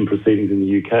extradition proceedings in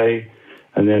the UK,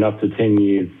 and then up to 10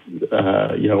 years,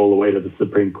 all the way to the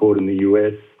Supreme Court in the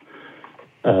US.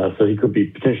 So he could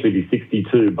potentially be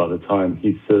 62 by the time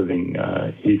he's serving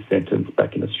his sentence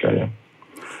back in Australia.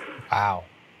 Wow.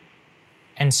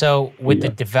 And so with the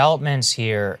developments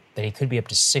here that he could be up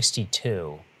to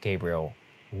 62, Gabriel,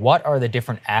 what are the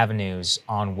different avenues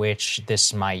on which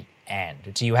this might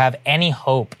end? Do you have any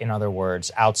hope, in other words,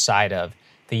 outside of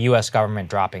the U.S. government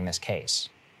dropping this case?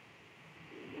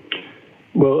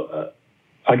 Well,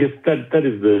 I guess that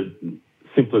is the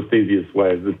simplest, easiest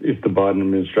way, is if the Biden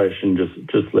administration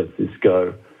just lets this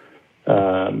go.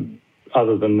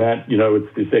 Other than that,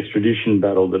 it's this extradition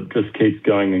battle that just keeps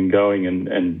going and going,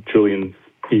 and Julian's,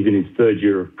 he's in his third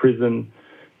year of prison.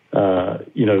 I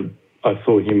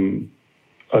saw him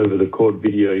over the court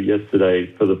video yesterday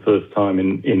for the first time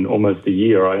in almost a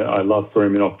year. I last saw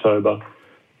him in October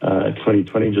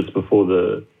 2020, just before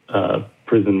the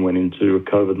prison went into a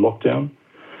COVID lockdown.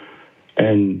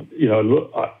 And,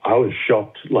 look, I was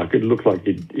shocked. Like, it looked like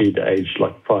he'd aged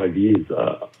like 5 years.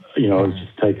 I was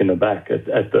just taken aback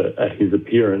at his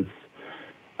appearance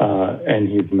and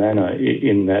his manner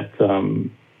in that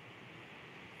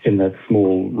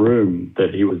small room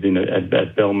that he was in at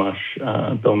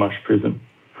Belmarsh prison.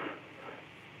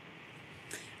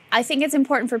 I think it's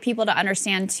important for people to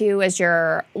understand, too, as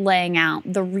you're laying out,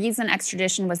 the reason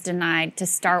extradition was denied to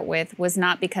start with was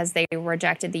not because they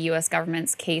rejected the U.S.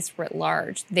 government's case writ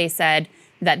large. They said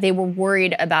that they were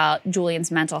worried about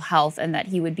Julian's mental health and that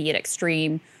he would be at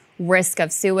extreme risk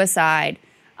of suicide.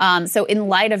 So in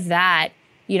light of that,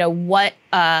 what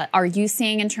are you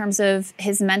seeing in terms of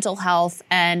his mental health,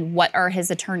 and what are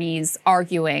his attorneys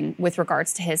arguing with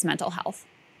regards to his mental health?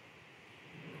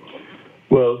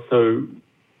 Well, so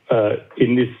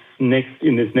in this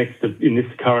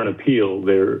current appeal,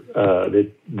 there's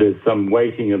some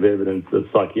weighting of evidence, of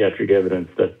psychiatric evidence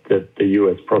that the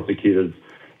U.S. prosecutors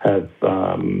have,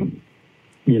 are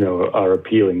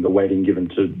appealing, the weighting given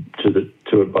to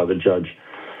it by the judge.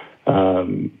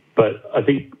 But I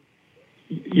think,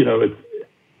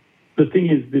 the thing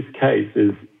is, this case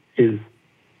is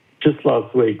just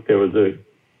last week there was a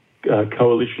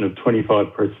coalition of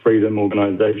 25 press freedom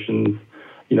organisations,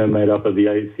 made up of the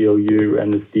ACLU,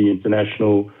 Amnesty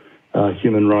International,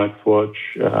 Human Rights Watch,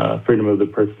 Freedom of the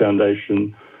Press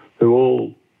Foundation, who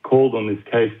all called on this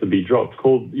case to be dropped,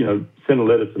 sent a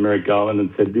letter to Merrick Garland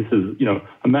and said this is,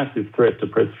 a massive threat to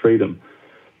press freedom.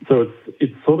 So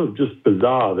it's sort of just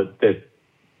bizarre that this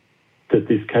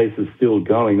case is still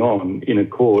going on in a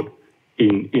court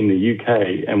in the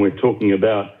UK, and we're talking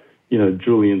about,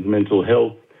 Julian's mental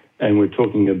health, and we're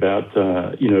talking about,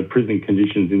 prison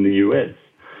conditions in the US.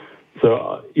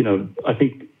 So, I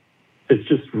think it's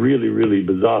just really, really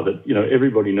bizarre that,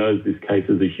 everybody knows this case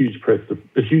is a huge threat to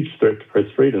press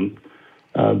freedom,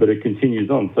 but it continues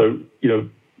on. So,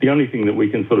 the only thing that we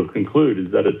can sort of conclude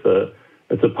is that it's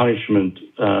a punishment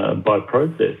by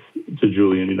process to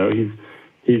Julian.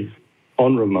 He's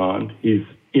on remand, he's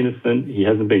innocent, he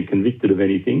hasn't been convicted of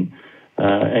anything,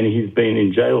 and he's been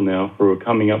in jail now for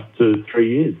coming up to 3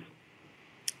 years.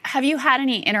 Have you had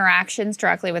any interactions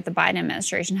directly with the Biden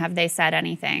administration? Have they said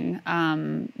anything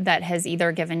that has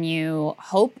either given you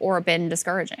hope or been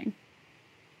discouraging?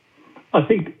 I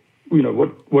think,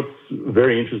 what's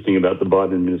very interesting about the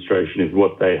Biden administration is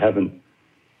what they haven't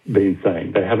been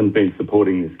saying. They haven't been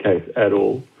supporting this case at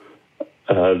all.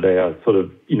 They are sort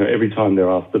of, every time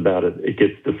they're asked about it, it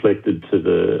gets deflected to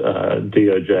the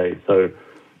DOJ. So,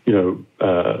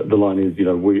 the line is,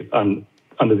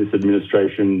 under this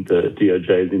administration, the DOJ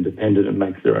is independent and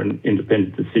makes their own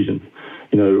independent decisions.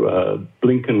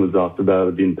 Blinken was asked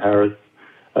about it in Paris.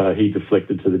 He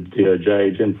deflected to the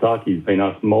DOJ. Jen Psaki's been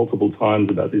asked multiple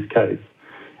times about this case,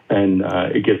 and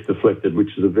it gets deflected,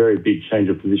 which is a very big change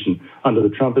of position. Under the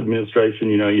Trump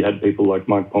administration, you had people like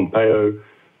Mike Pompeo,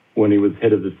 when he was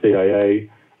head of the CIA,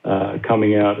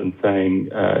 coming out and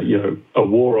saying, a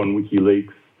war on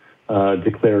WikiLeaks,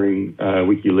 declaring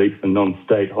WikiLeaks a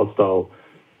non-state hostile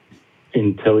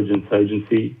intelligence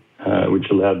agency, which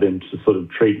allowed them to sort of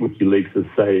treat WikiLeaks as,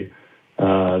 say,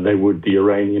 they would the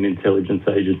Iranian intelligence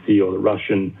agency or the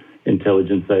Russian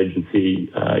intelligence agency.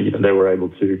 They were able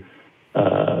to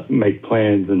make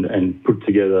plans and put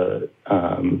together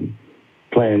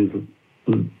plans,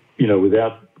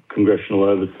 without congressional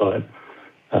oversight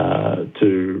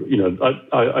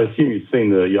I assume you've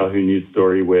seen the Yahoo News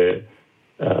story where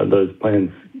those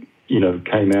plans,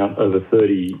 came out over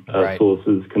 30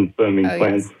 sources confirming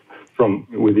plans from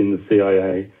within the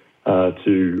CIA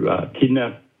to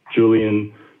kidnap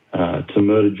Julian, to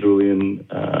murder Julian.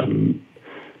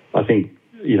 I think,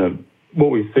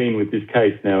 what we've seen with this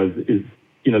case now is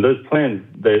those plans,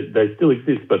 they still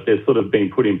exist, but they're sort of being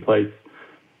put in place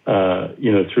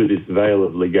through this veil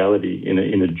of legality in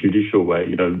a judicial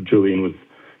way. Julian was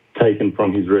taken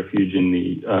from his refuge in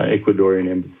the Ecuadorian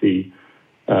embassy,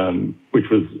 which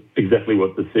was exactly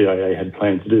what the CIA had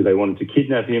planned to do. They wanted to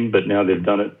kidnap him, but now they've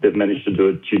done it. They've managed to do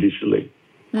it judicially.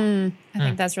 I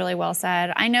think that's really well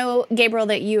said. I know, Gabriel,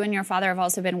 that you and your father have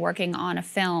also been working on a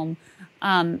film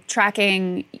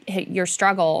tracking your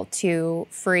struggle to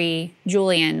free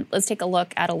Julian. Let's take a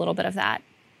look at a little bit of that.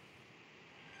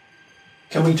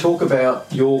 Can we talk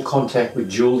about your contact with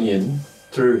Julian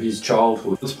through his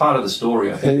childhood? It's part of the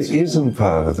story, I think. It isn't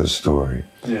part of the story.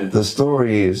 Yeah. The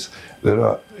story is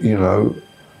that,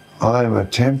 I'm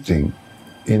attempting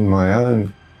in my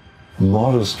own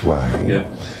modest way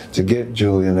to get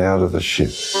Julian out of the ship.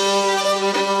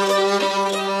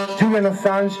 Julian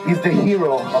Assange is the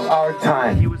hero of our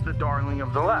time. He was the darling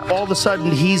of the left. All of a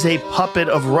sudden, he's a puppet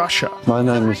of Russia. My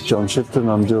name is John Shipton.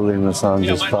 I'm Julian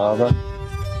Assange's father.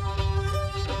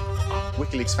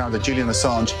 WikiLeaks found that Julian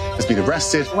Assange has been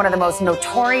arrested. One of the most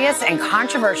notorious and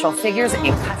controversial figures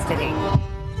in custody.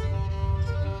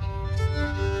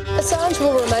 Assange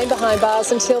will remain behind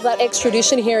bars until that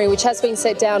extradition hearing, which has been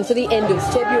set down for the end of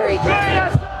February.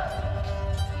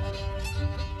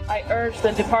 I urge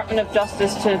the Department of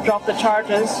Justice to drop the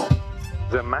charges.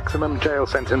 The maximum jail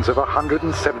sentence of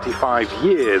 175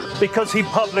 years. Because he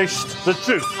published the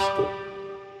truth.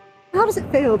 How does it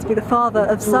feel to be the father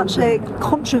of such a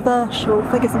controversial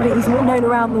figure, somebody who's known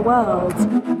around the world?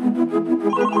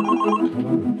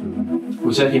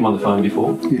 Was that him on the phone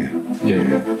before?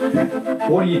 Yeah.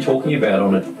 What are you talking about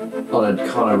on a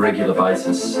kind of regular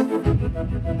basis?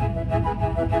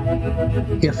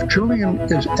 If Julian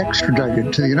is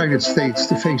extradited to the United States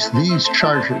to face these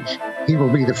charges, he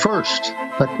will be the first,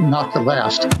 but not the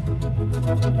last.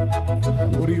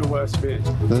 What are your worst fears?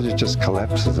 That it just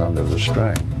collapses under the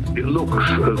strain. It looks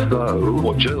as though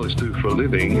what journalists do for a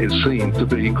living is seen to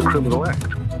be a criminal act.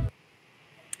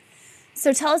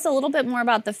 So tell us a little bit more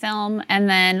about the film, and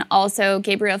then also,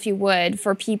 Gabriel, if you would,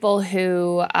 for people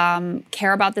who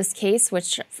care about this case,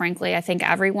 which frankly I think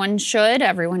everyone should,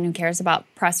 everyone who cares about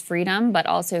press freedom, but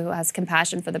also who has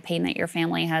compassion for the pain that your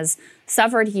family has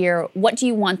suffered here, what do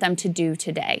you want them to do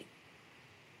today?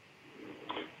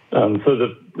 So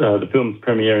the film's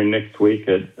premiering next week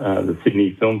at the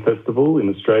Sydney Film Festival in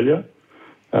Australia.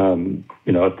 I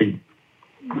think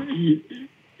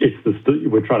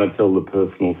we're trying to tell the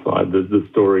personal side, the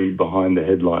story behind the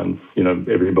headlines.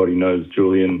 Everybody knows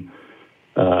Julian.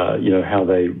 How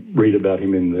they read about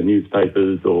him in the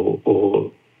newspapers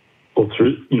or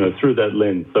through that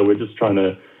lens. So we're just trying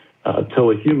to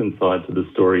tell a human side to the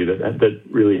story that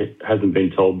really hasn't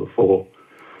been told before.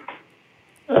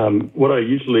 What I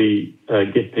usually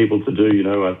get people to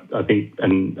do, I think,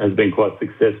 and has been quite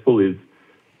successful, is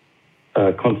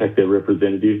contact their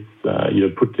representatives,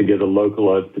 put together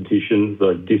localised petitions,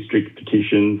 district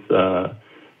petitions,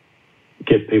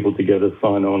 get people together,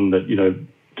 sign on that,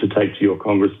 to take to your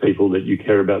Congress people that you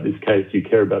care about this case, you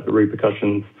care about the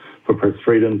repercussions for press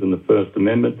freedoms and the First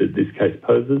Amendment that this case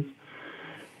poses.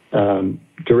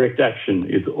 Direct action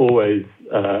is always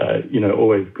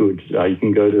good. You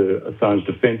can go to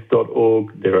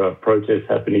AssangeDefense.org. There are protests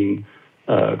happening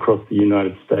across the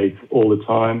United States all the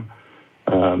time.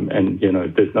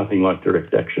 There's nothing like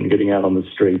direct action, getting out on the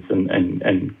streets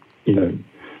and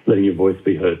letting your voice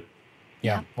be heard.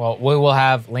 Yeah, well, we will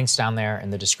have links down there in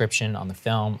the description on the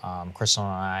film. Crystal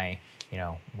and I,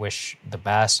 wish the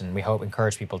best, and we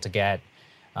encourage people to get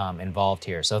involved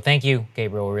here. So thank you,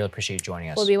 Gabriel. We really appreciate you joining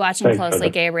us. We'll be watching closely,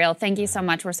 Gabriel. Thank you so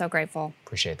much. We're so grateful.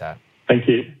 Appreciate that. Thank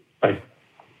you. Bye.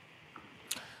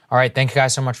 All right, thank you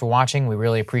guys so much for watching. We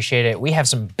really appreciate it. We have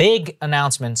some big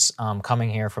announcements coming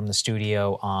here from the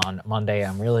studio on Monday.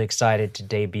 I'm really excited to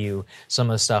debut some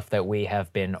of the stuff that we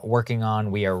have been working on.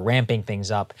 We are ramping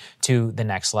things up to the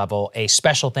next level. A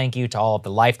special thank you to all of the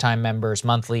Lifetime members,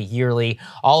 monthly, yearly,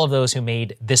 all of those who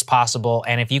made this possible.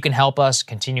 And if you can help us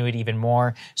continue it even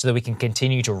more so that we can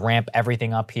continue to ramp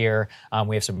everything up here,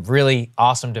 we have some really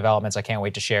awesome developments I can't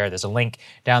wait to share. There's a link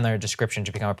down there in the description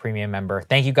to become a premium member.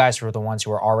 Thank you guys for the ones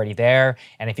who are already there,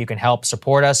 and if you can help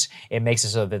support us, it makes it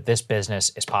so that this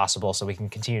business is possible, so we can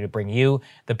continue to bring you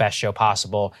the best show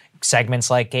possible. Segments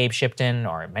like Gabe Shipton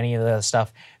or many of the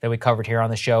stuff that we covered here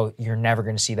on the show, you're never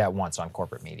going to see that once on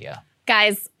corporate media.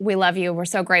 Guys, we love you. We're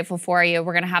so grateful for you.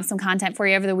 We're going to have some content for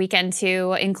you over the weekend,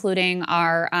 too, including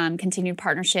our continued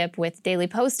partnership with Daily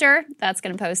Poster. That's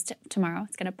going to post tomorrow.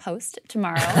 It's going to post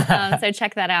tomorrow. So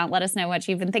check that out. Let us know what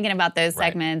you've been thinking about those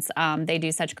segments. They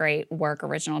do such great work,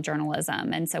 original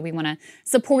journalism. And so we want to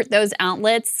support those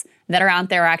outlets that are out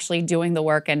there actually doing the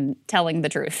work and telling the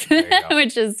truth,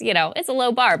 which is, it's a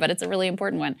low bar, but it's a really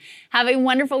important one. Have a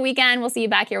wonderful weekend. We'll see you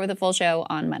back here with a full show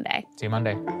on Monday. See you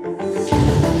Monday.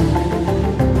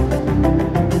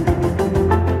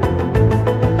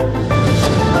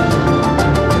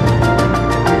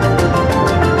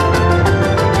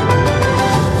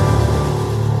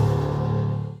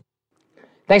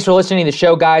 Thanks for listening to the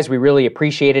show, guys. We really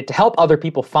appreciate it. To help other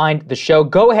people find the show,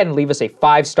 go ahead and leave us a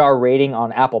 5-star rating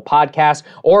on Apple Podcasts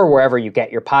or wherever you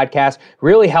get your podcasts.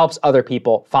 Really helps other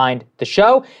people find the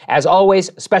show. As always,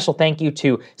 special thank you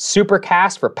to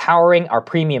Supercast for powering our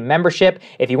premium membership.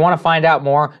 If you want to find out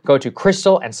more, go to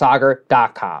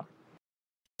crystalandsagar.com.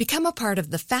 Become a part of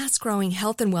the fast-growing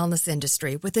health and wellness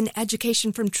industry with an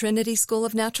education from Trinity School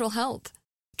of Natural Health.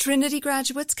 Trinity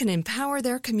graduates can empower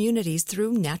their communities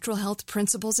through natural health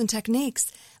principles and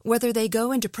techniques, whether they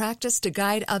go into practice to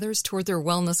guide others toward their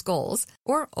wellness goals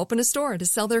or open a store to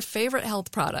sell their favorite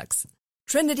health products.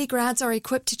 Trinity grads are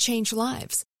equipped to change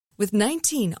lives with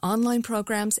 19 online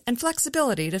programs and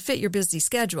flexibility to fit your busy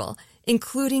schedule,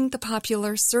 including the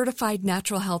popular Certified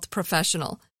Natural Health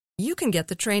Professional. You can get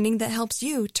the training that helps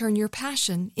you turn your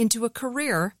passion into a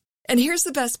career. And here's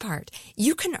the best part.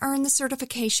 You can earn the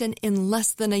certification in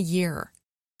less than a year.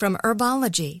 From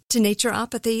herbology to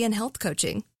naturopathy and health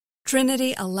coaching,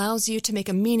 Trinity allows you to make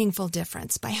a meaningful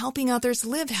difference by helping others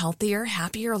live healthier,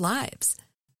 happier lives.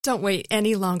 Don't wait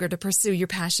any longer to pursue your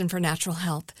passion for natural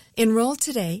health. Enroll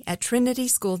today at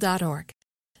trinityschool.org.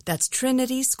 That's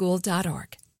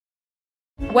trinityschool.org.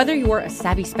 Whether you're a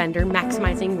savvy spender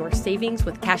maximizing your savings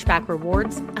with cashback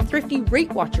rewards, a thrifty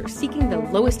rate watcher seeking the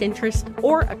lowest interest,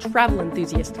 or a travel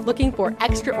enthusiast looking for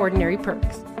extraordinary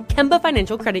perks, Kemba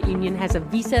Financial Credit Union has a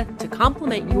visa to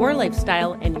complement your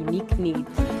lifestyle and unique needs.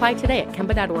 Apply today at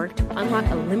Kemba.org to unlock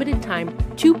a limited-time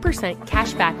 2%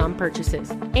 cash back on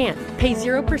purchases and pay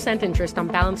 0% interest on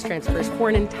balance transfers for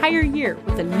an entire year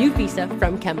with a new visa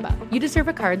from Kemba. You deserve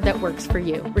a card that works for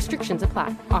you. Restrictions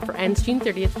apply. Offer ends June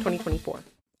 30th, 2024.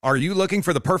 Are you looking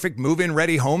for the perfect move-in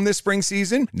ready home this spring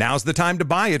season? Now's the time to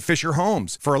buy at Fisher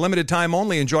Homes. For a limited time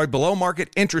only, enjoy below-market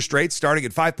interest rates starting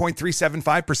at 5.375%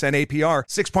 APR,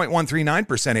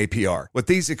 6.139% APR. With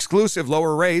these exclusive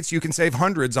lower rates, you can save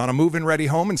hundreds on a move-in ready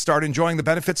home and start enjoying the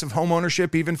benefits of home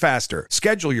ownership even faster.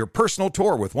 Schedule your personal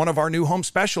tour with one of our new home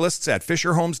specialists at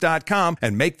FisherHomes.com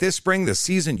and make this spring the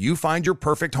season you find your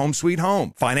perfect home sweet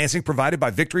home. Financing provided by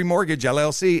Victory Mortgage,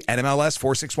 LLC, NMLS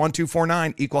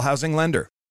 461249, Equal Housing Lender.